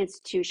at the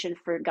institution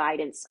for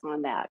guidance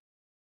on that.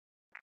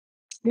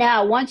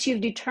 Now, once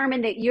you've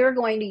determined that you're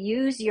going to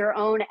use your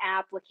own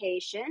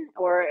application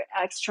or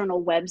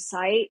external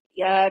website,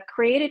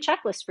 create a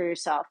checklist for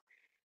yourself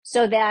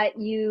so that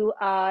you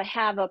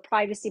have a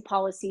privacy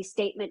policy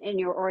statement in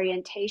your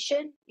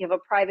orientation. You have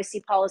a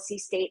privacy policy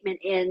statement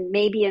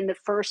maybe in the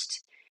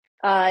first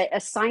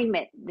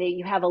assignment that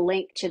you have a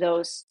link to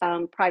those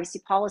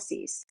privacy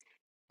policies.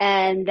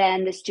 And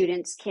then the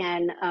students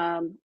can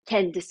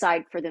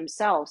decide for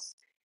themselves.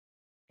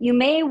 You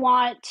may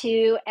want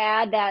to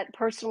add that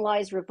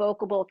personalized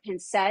revocable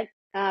consent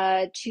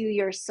to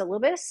your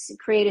syllabus,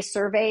 create a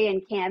survey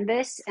in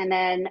Canvas, and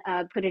then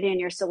put it in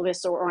your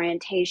syllabus or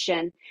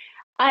orientation.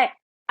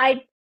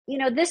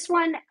 This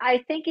one, I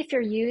think if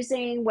you're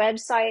using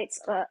websites,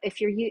 if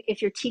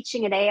you're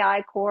teaching an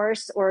AI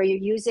course or you're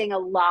using a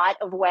lot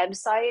of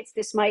websites,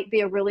 this might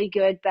be a really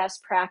good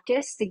best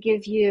practice to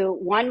give you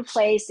one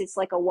place. It's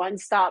like a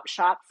one-stop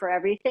shop for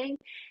everything,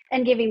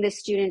 and giving the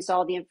students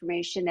all the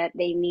information that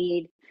they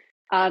need,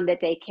 that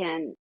they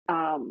can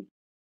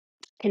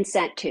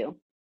consent to.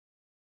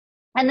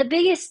 And the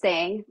biggest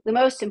thing, the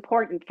most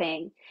important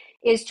thing,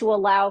 is to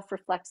allow for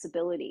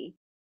flexibility.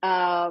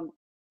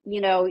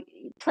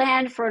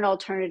 Plan for an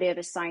alternative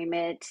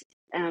assignment.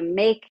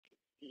 Make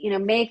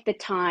the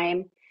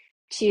time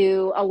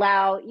to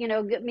allow.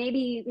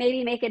 Maybe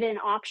make it an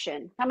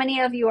option. How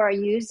many of you are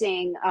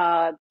using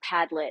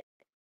Padlet?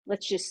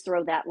 Let's just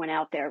throw that one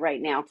out there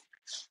right now.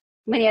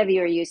 How many of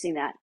you are using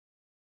that?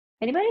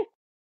 Anybody?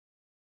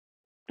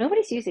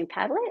 Nobody's using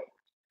Padlet?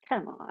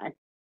 Come on.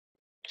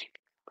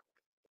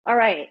 All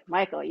right,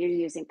 Michael, you're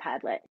using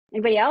Padlet.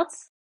 Anybody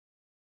else?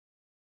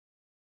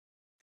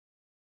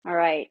 All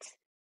right.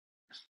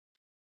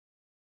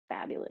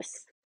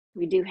 Fabulous.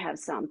 We do have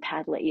some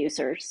Padlet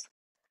users.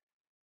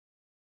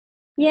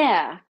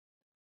 Yeah.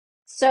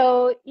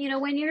 So,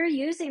 when you're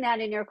using that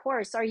in your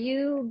course, are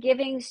you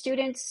giving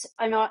students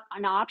an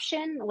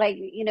option? Like,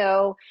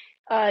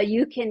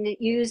 you can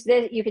use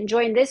this, you can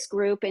join this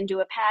group and do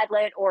a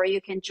Padlet, or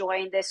you can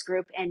join this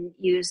group and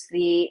use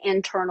the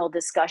internal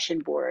discussion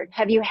board.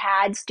 Have you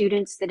had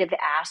students that have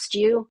asked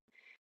you,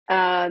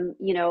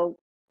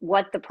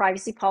 what the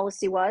privacy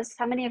policy was?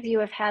 How many of you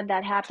have had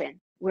that happen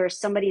where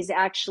somebody's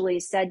actually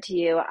said to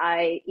you,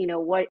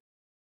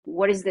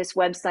 what is this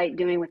website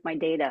doing with my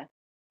data?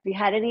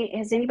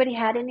 Has anybody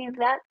had any of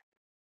that?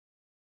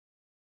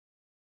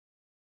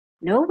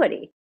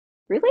 Nobody.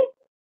 Really?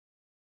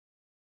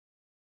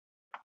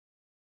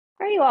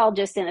 Are you all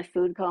just in a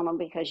food coma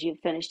because you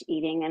finished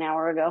eating an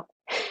hour ago?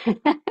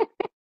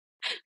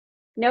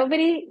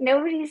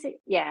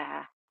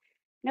 Yeah,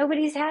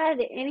 nobody's had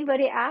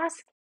anybody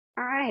ask.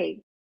 All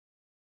right.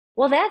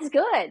 Well, that's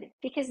good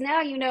because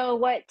now you know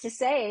what to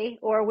say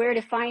or where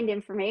to find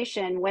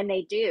information when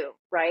they do,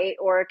 right?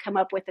 Or come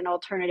up with an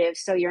alternative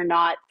so you're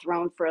not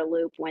thrown for a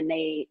loop when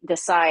they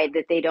decide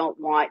that they don't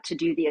want to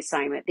do the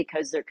assignment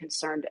because they're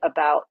concerned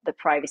about the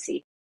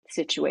privacy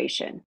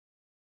situation.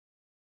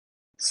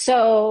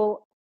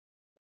 So,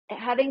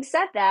 having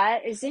said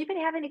that, does anybody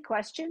have any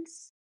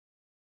questions?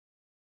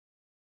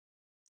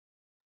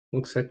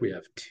 Looks like we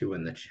have two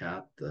in the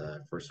chat.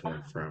 The first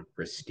one from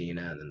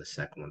Christina, and then the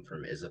second one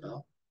from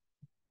Isabel.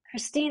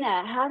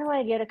 Christina, how do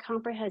I get a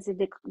comprehensive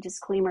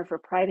disclaimer for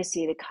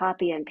privacy to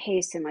copy and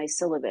paste in my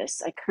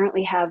syllabus? I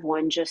currently have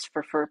one just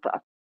for FERPA.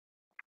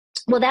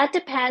 Well, that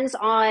depends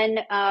on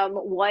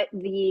what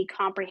the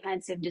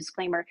comprehensive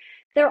disclaimer.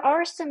 There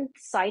are some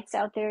sites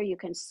out there you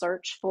can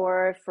search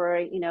for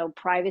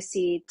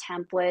privacy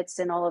templates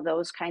and all of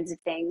those kinds of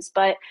things.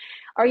 But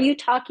are you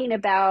talking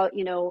about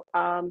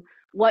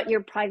what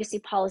your privacy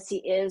policy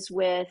is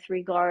with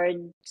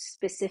regard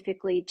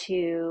specifically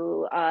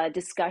to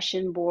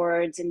discussion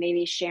boards and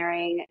maybe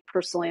sharing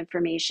personal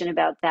information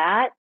about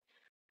that?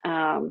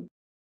 Um,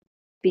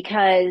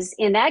 because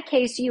in that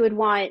case you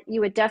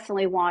would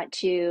definitely want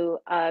to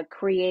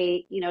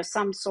create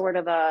some sort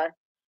of a,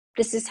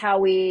 this is how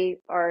we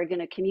are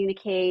going to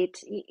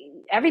communicate.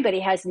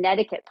 Everybody has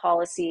netiquette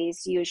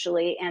policies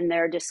usually and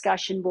their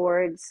discussion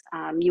boards.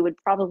 You would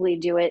probably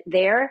do it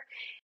there.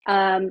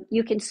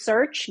 You can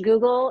search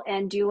Google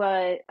and do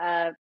a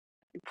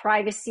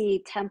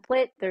privacy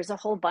template. There's a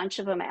whole bunch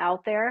of them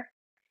out there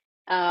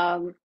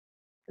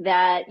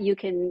that you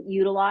can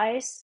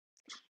utilize,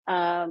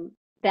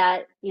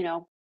 that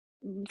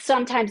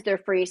sometimes they're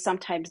free,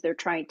 sometimes they're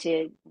trying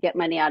to get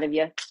money out of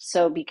you,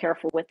 so be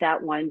careful with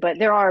that one. But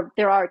there are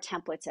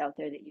templates out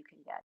there that you can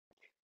get.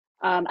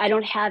 I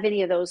don't have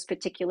any of those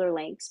particular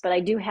links, but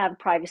I do have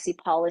privacy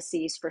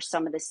policies for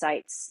some of the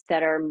sites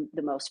that are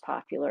the most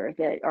popular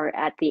that are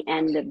at the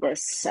end of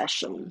this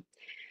session.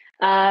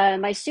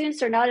 My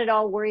students are not at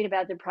all worried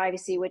about their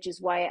privacy, which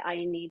is why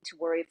I need to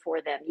worry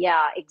for them.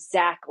 Yeah,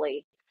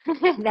 exactly.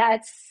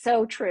 That's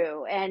so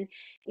true. And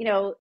you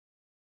know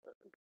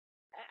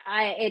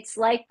it's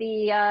like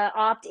the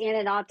opt in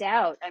and opt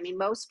out. I mean,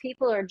 most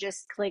people are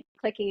just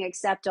clicking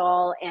accept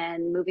all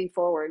and moving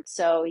forward.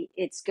 So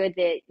it's good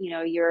that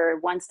you're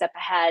one step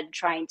ahead,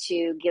 trying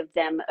to give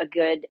them a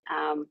good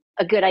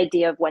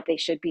idea of what they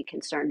should be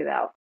concerned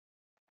about.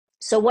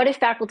 So, what if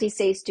faculty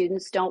say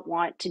students don't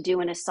want to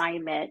do an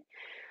assignment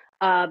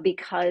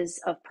because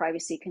of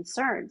privacy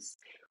concerns?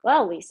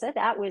 Well, Lisa,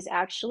 that was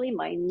actually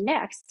my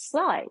next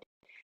slide.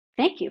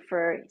 Thank you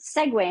for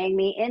segueing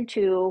me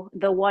into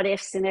the what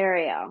if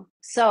scenario.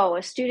 So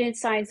a student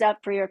signs up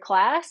for your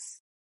class.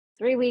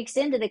 3 weeks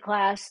into the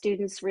class,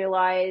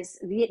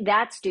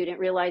 that student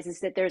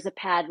realizes that there's a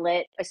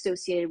Padlet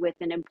associated with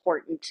an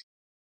important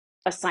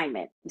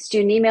assignment. The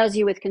student emails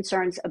you with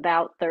concerns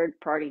about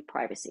third-party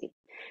privacy.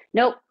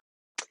 Nope.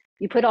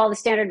 You put all the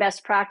standard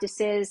best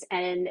practices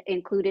and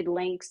included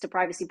links to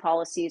privacy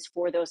policies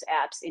for those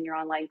apps in your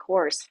online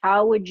course.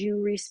 How would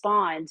you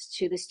respond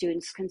to the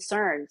student's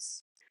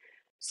concerns?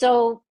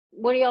 So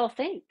what do y'all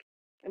think?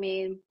 I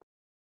mean,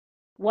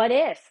 what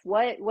if?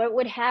 What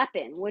would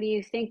happen? What do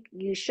you think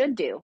you should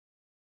do?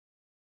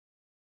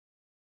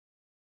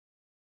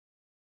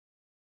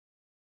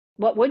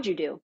 What would you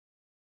do?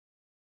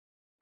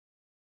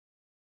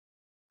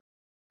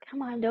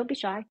 Come on, don't be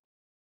shy.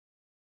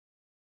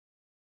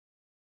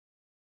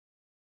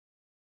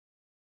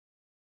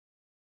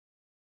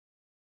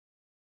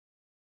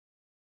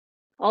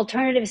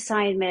 Alternative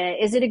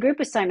assignment. Is it a group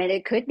assignment?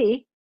 It could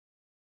be.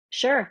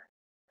 Sure.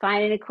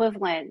 Find an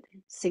equivalent.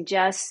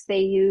 Suggest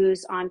they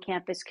use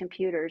on-campus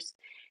computers.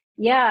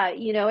 Yeah,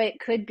 it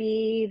could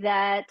be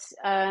that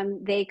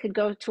they could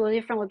go to a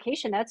different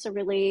location. That's a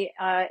really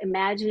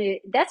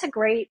that's a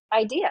great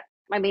idea.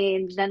 I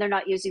mean, then they're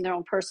not using their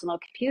own personal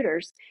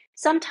computers.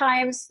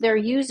 Sometimes their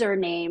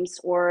usernames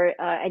or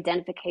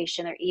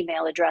identification or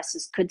email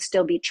addresses could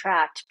still be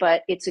tracked,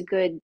 but it's a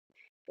good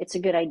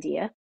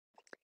idea.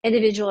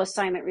 Individual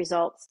assignment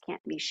results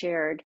can't be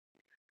shared.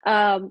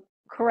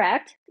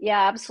 Correct.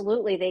 Yeah,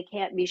 absolutely. They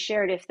can't be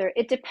shared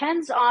it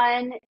depends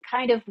on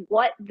kind of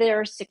what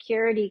their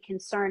security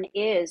concern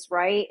is,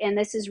 right? And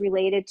this is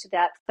related to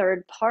that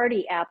third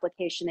party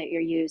application that you're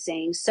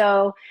using.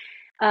 So,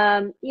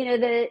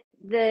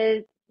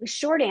 the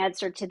short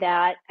answer to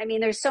that, I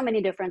mean, there's so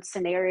many different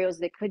scenarios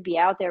that could be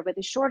out there, but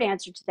the short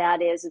answer to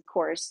that is, of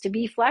course, to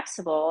be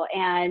flexible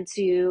and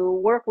to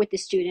work with the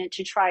student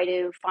to try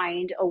to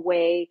find a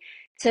way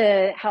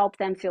to help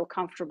them feel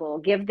comfortable.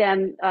 Give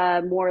them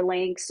more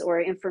links or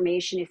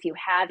information if you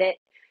have it,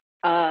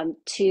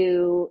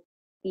 to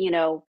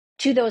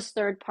to those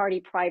third party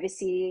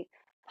privacy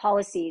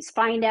policies.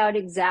 Find out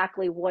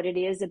exactly what it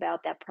is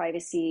about that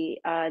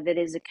privacy that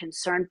is a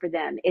concern for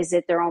them. Is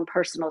it their own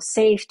personal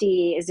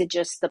safety? Is it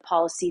just the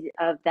policy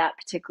of that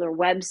particular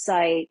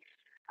website?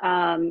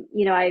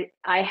 I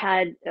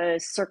had a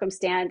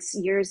circumstance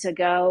years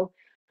ago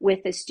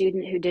with a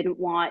student who didn't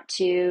want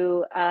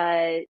to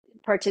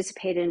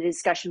participate in a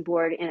discussion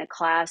board in a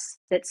class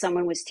that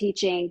someone was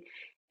teaching.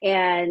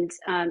 And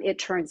it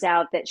turns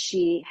out that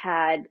she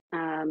had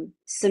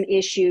some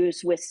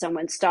issues with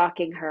someone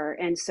stalking her.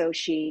 And so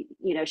she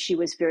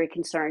was very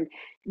concerned.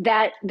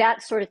 That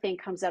sort of thing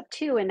comes up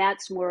too. And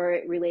that's more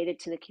related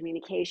to the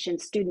communication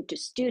student to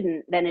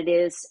student than it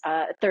is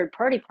third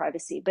party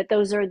privacy. But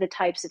those are the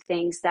types of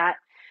things that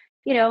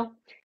you know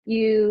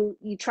you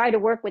try to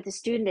work with the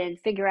student and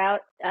figure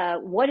out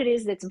what it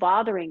is that's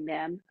bothering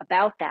them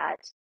about that,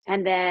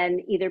 and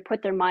then either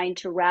put their mind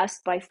to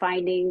rest by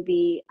finding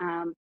the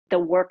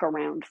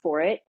workaround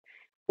for it,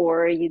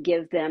 or you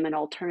give them an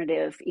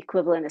alternative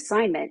equivalent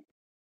assignment.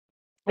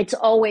 It's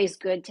always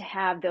good to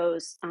have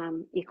those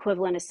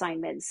equivalent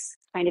assignments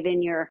kind of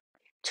in your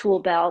tool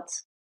belt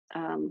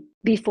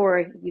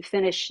before you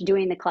finish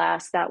doing the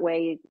class. That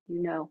way,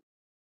 you know.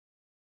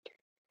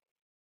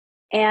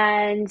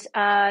 And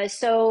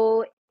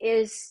so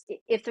is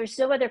if there's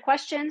no other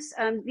questions,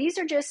 these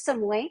are just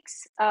some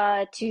links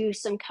to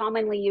some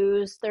commonly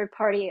used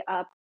third-party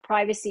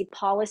privacy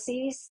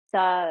policies.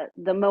 Um,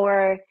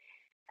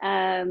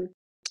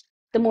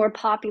 the more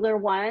popular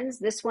ones.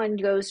 This one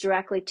goes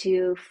directly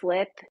to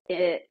Flip.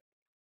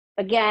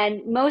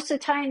 Again, most of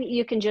the time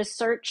you can just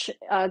search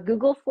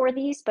Google for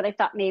these, but I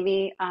thought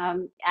maybe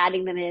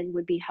adding them in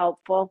would be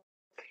helpful.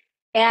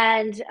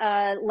 And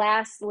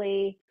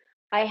lastly,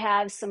 I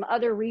have some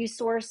other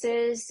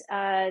resources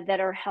that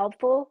are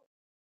helpful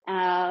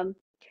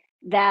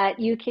that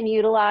you can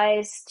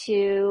utilize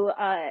to,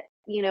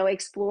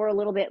 explore a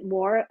little bit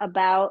more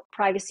about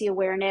privacy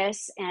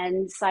awareness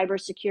and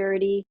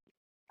cybersecurity.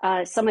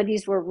 Some of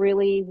these were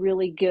really,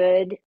 really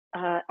good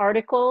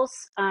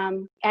articles.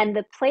 And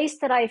the place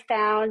that I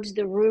found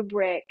the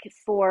rubric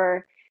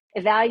for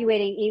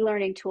evaluating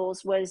e-learning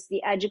tools was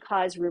the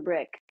EDUCAUSE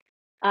rubric.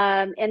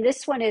 And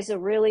this one is a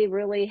really,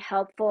 really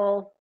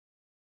helpful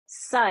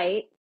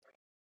site.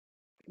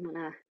 I'm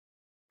gonna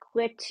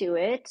click to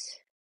it.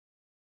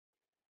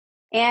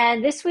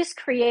 And this was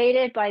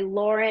created by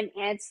Lauren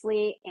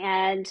Ansley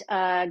and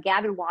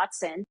Gavin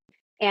Watson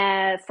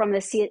from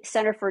the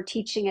Center for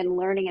Teaching and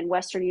Learning in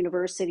Western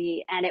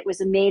University. And it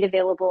was made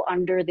available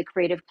under the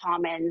Creative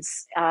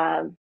Commons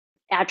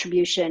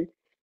attribution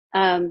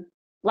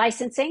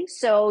licensing.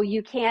 So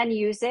you can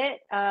use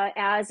it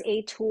as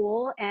a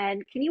tool.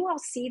 And can you all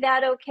see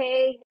that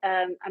okay?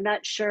 I'm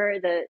not sure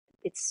that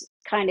it's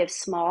kind of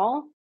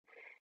small.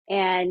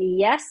 And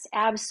yes,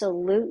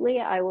 absolutely.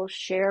 I will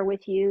share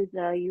with you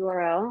the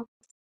URL.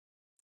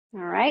 All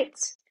right.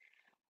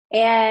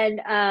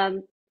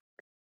 And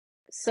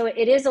so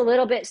it is a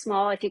little bit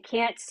small. If you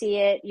can't see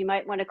it, you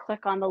might want to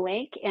click on the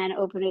link and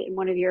open it in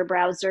one of your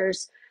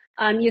browsers.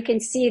 You can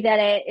see that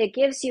it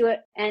gives you,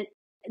 and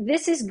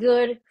this is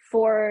good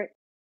for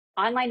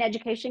online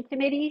education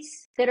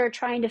committees that are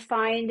trying to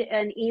find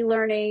an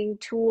e-learning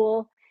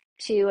tool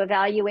to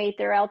evaluate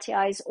their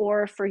LTIs,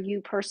 or for you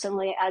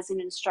personally as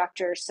an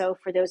instructor. So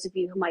for those of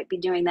you who might be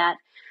doing that,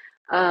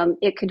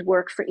 it could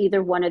work for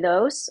either one of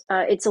those.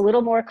 It's a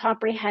little more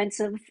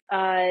comprehensive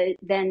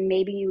than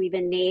maybe you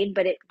even need,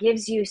 but it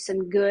gives you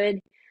some good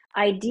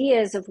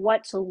ideas of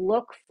what to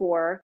look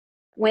for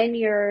when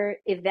you're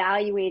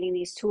evaluating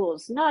these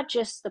tools, not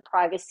just the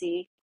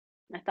privacy.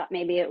 I thought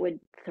maybe it would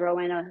throw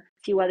in a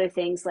few other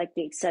things like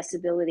the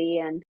accessibility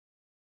and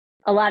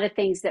a lot of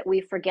things that we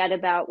forget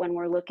about when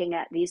we're looking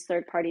at these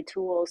third-party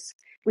tools.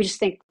 We just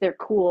think they're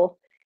cool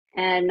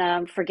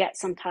and forget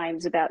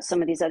sometimes about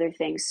some of these other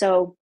things.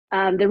 So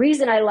the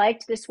reason I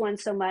liked this one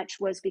so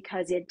much was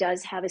because it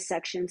does have a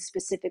section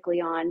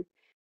specifically on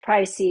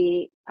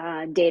privacy,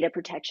 data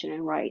protection,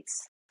 and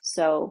rights.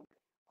 So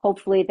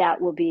hopefully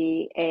that will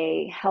be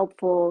a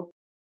helpful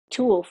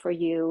tool for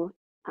you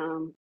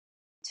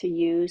to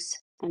use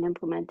and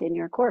implement in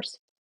your course.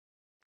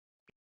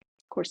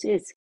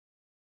 Courses.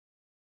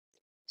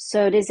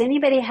 So does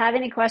anybody have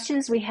any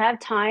questions? We have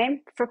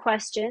time for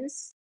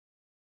questions.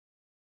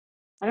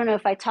 I don't know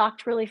if I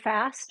talked really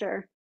fast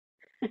or.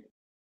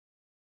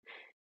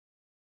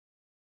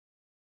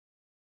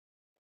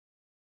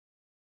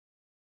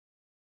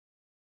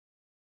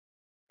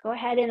 Go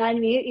ahead and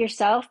unmute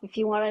yourself if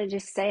you want to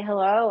just say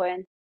hello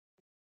and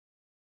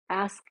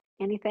ask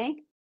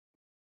anything.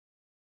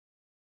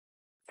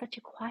 Such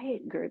a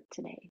quiet group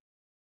today.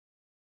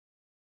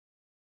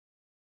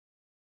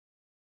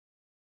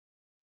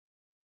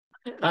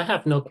 I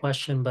have no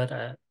question,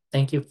 but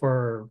thank you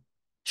for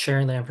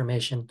sharing the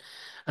information.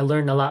 I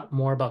learned a lot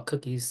more about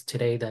cookies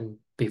today than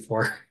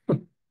before.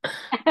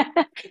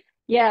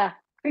 Yeah,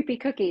 creepy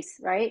cookies,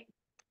 right?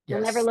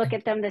 You'll never Yes. look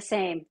at them the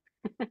same.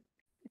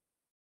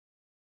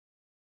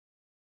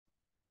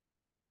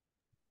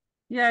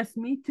 Yes,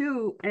 me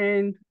too.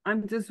 And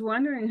I'm just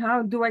wondering,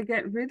 how do I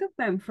get rid of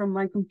them from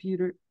my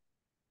computer?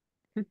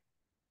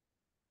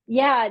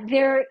 Yeah,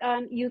 there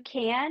you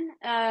can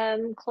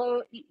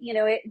close.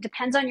 It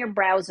depends on your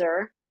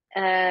browser.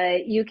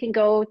 You can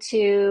go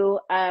to,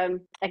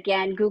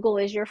 again, Google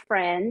is your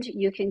friend.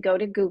 You can go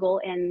to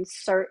Google and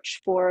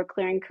search for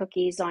clearing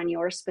cookies on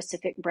your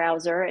specific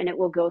browser, and it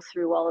will go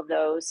through all of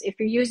those. If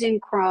you're using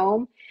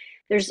Chrome,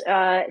 there's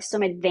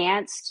some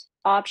advanced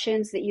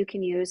options that you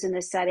can use in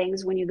the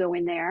settings when you go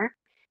in there.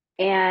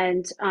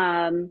 And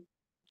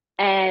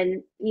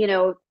you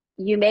know,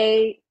 you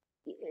may,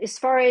 as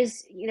far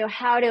as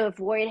how to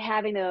avoid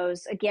having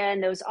those,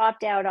 again, those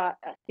opt-out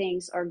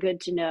things are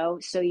good to know,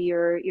 so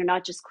you're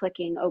not just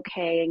clicking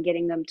OK and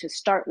getting them to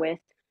start with.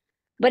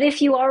 But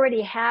if you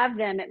already have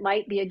them, it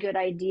might be a good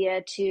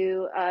idea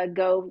to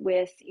go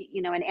with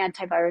an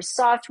antivirus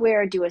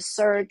software, do a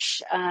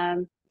search.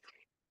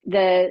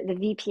 The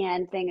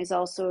VPN thing is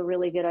also a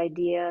really good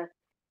idea.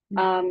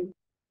 um,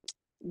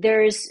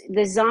 there's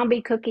the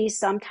zombie cookies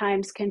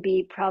sometimes can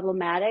be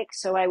problematic.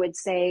 So I would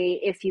say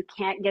if you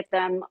can't get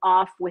them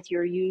off with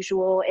your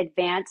usual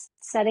advanced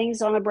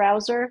settings on a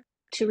browser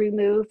to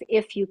remove,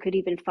 if you could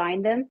even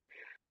find them,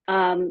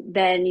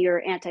 then your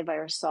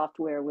antivirus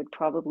software would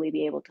probably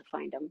be able to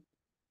find them.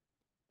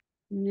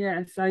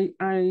 Yes,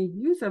 I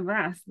use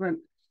Avast, but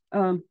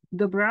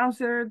the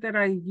browser that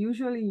I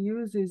usually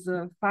use is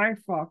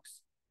Firefox.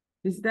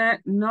 Is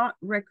that not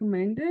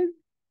recommended?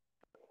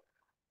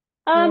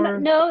 Or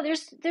No,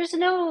 there's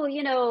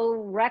no,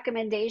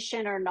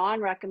 recommendation or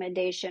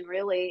non-recommendation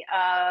really.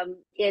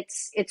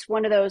 It's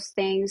one of those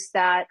things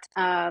that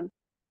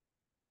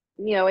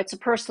it's a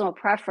personal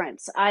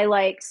preference. I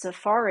like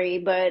Safari,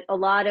 but a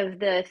lot of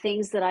the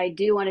things that I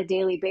do on a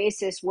daily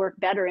basis work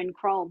better in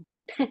Chrome.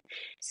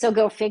 So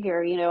go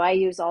figure, I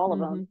use all of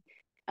them.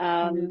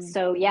 really?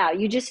 So yeah,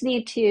 you just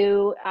need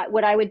to,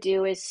 what I would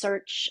do is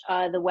search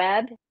the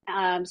web,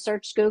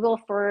 search Google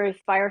for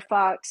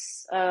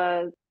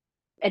Firefox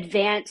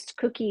advanced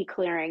cookie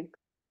clearing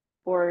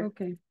or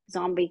Okay.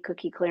 zombie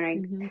cookie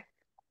clearing.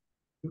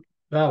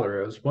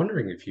 Valerie, I was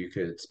wondering if you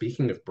could,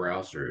 speaking of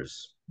browsers,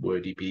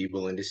 would you be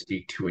willing to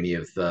speak to any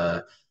of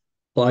the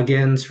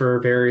plugins for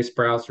various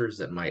browsers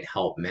that might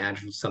help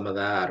manage some of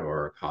that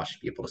or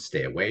caution people to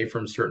stay away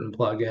from certain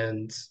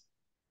plugins?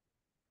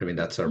 I mean,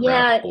 that's a rabbit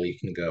Yeah, hole you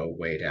can go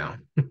way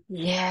down.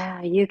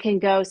 yeah, you can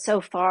go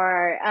so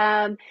far.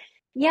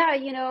 Yeah,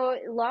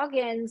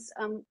 logins,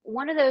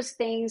 one of those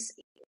things,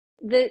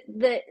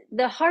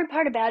 the hard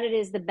part about it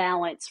is the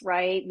balance,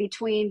 right?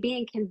 Between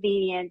being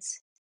convenient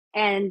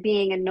and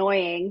being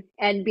annoying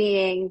and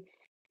being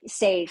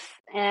safe.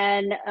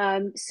 And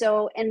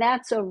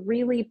that's a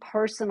really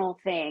personal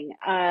thing.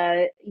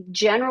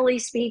 Generally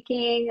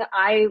speaking,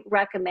 I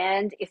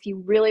recommend, if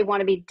you really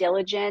want to be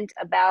diligent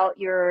about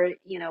your,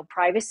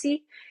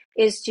 privacy,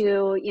 is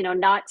to,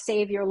 not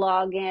save your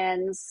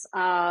logins.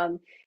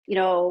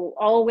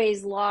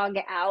 Always log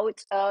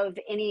out of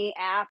any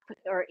app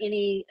or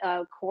any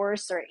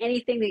course or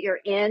anything that you're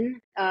in,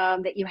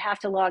 that you have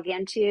to log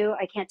into.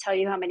 I can't tell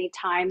you how many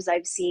times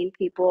I've seen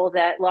people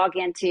that log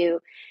into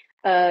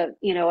a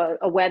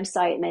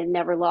website and then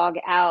never log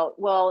out.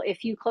 Well,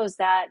 if you close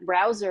that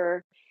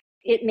browser,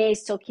 it may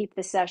still keep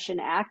the session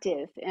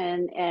active.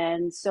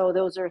 And so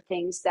those are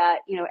things that,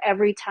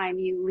 every time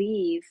you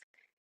leave,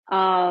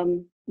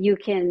 you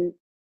can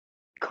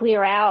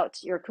clear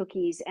out your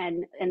cookies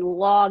and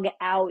log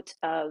out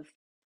of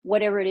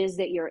whatever it is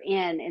that you're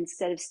in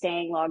instead of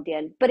staying logged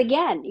in. But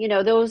again,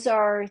 those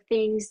are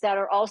things that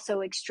are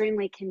also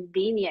extremely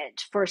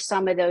convenient for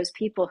some of those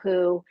people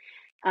who,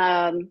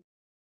 um,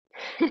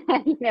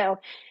 you know,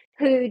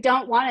 who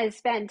don't want to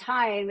spend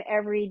time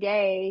every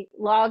day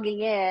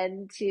logging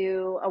in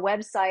to a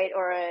website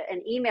or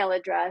an email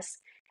address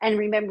and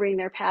remembering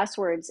their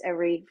passwords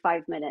every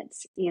 5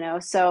 minutes.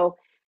 So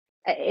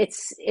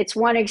it's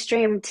one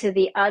extreme to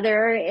the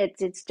other. It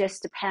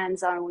just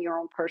depends on your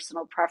own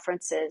personal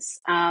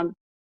preferences.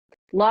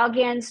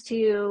 Logins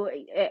to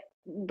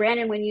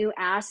Brandon, when you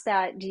asked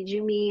that, did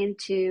you mean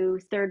to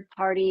third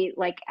party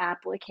like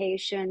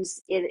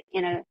applications in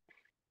a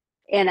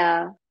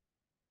Yeah,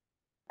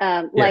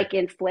 like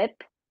in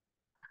Flip?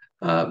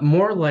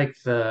 more like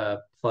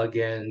the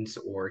plugins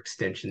or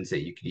extensions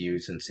that you could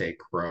use in, say,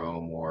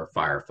 Chrome or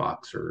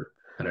Firefox, or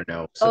I don't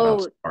know about Oh,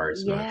 Safari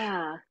as much.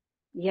 yeah.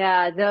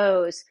 Yeah,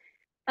 those.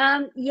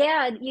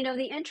 Yeah,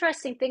 the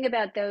interesting thing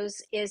about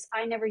those is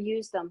I never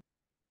use them.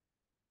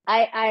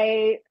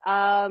 And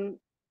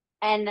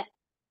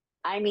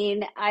I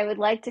mean, I would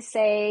like to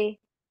say,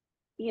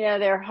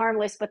 they're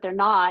harmless, but they're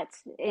not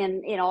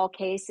in all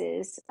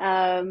cases.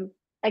 Again,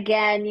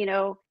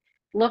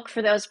 look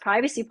for those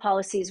privacy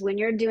policies when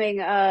you're doing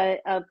a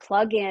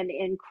plugin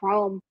in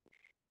Chrome.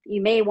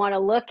 You may want to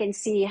look and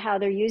see how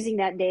they're using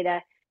that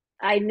data.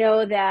 I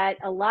know that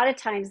a lot of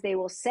times they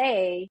will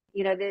say,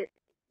 that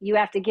you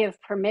have to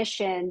give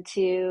permission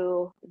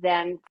to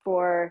them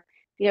for,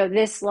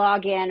 this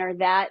login or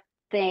that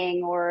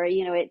thing, or,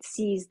 it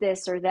sees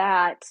this or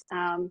that.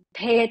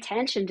 Pay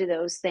attention to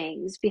those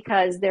things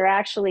because they're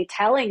actually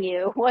telling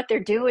you what they're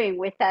doing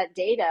with that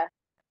data.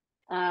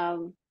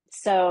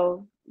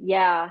 So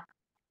yeah.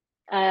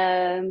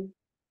 Um,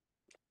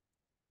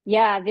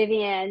 yeah,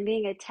 Vivian,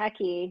 being a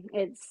techie,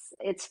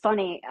 it's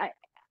funny.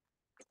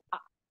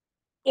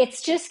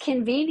 it's just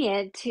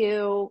convenient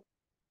to,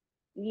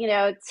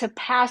 to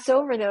pass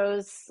over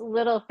those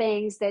little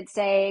things that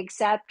say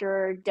accept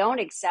or don't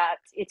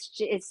accept.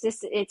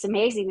 It's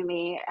amazing to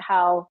me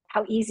how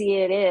easy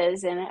it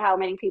is and how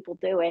many people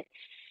do it.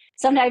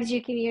 Sometimes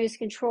you can use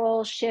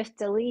Control Shift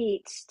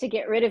Delete to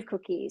get rid of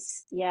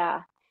cookies.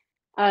 Yeah.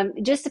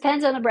 It just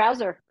depends on the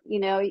browser.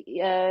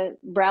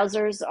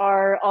 Browsers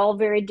are all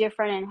very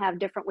different and have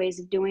different ways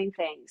of doing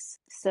things.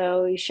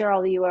 So you share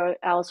all the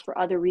URLs for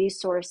other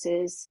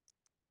resources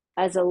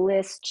as a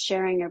list,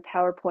 sharing your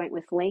PowerPoint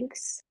with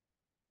links.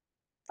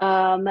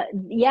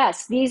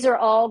 Yes, these are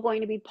all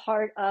going to be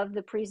part of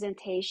the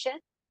presentation.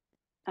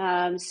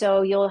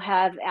 So you'll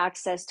have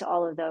access to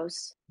all of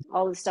those,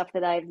 all the stuff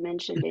that I've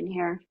mentioned in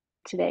here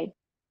today.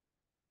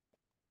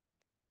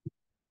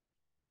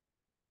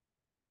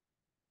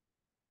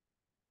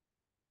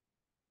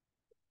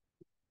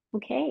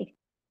 Okay,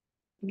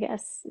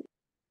 yes.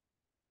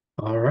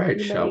 All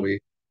right, shall Anybody? we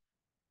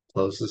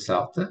close this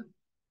out then?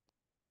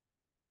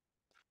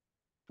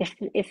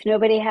 If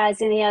nobody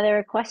has any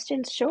other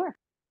questions, sure.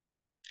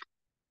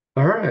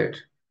 All right.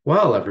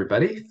 Well,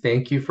 everybody,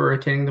 thank you for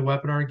attending the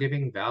webinar and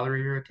giving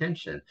Valerie your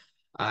attention.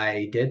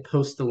 I did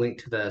post the link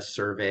to the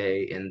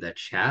survey in the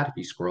chat if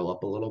you scroll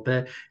up a little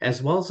bit,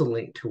 as well as a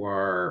link to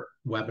our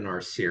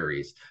webinar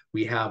series.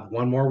 We have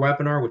one more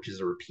webinar, which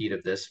is a repeat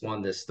of this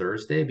one this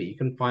Thursday, but you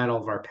can find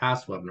all of our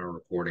past webinar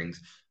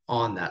recordings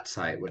on that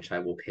site, which I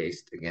will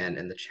paste again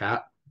in the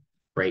chat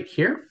right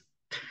here.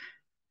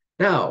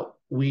 Now,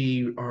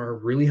 we are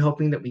really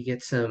hoping that we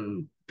get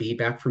some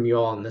feedback from you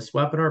all on this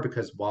webinar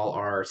because while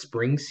our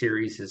spring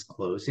series is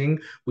closing,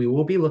 we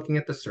will be looking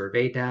at the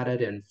survey data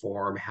to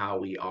inform how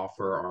we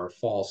offer our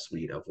fall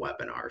suite of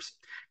webinars.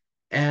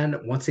 And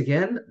once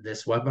again,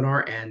 this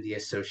webinar and the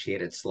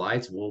associated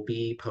slides will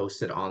be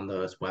posted on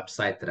the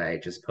website that I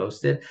just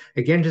posted.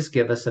 Again, just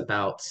give us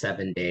about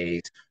 7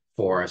 days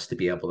for us to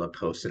be able to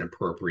post an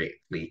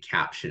appropriately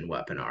captioned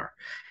webinar.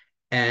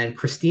 And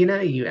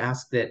Christina, you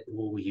asked that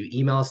will you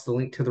email us the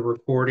link to the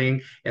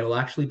recording? It'll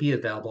actually be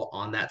available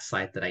on that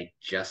site that I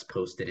just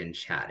posted in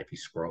chat if you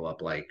scroll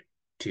up like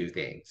 2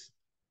 things.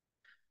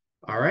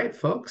 All right,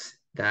 folks,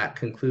 that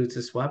concludes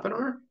this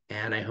webinar,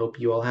 and I hope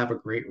you all have a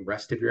great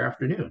rest of your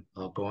afternoon.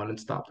 I'll go on and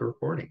stop the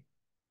recording.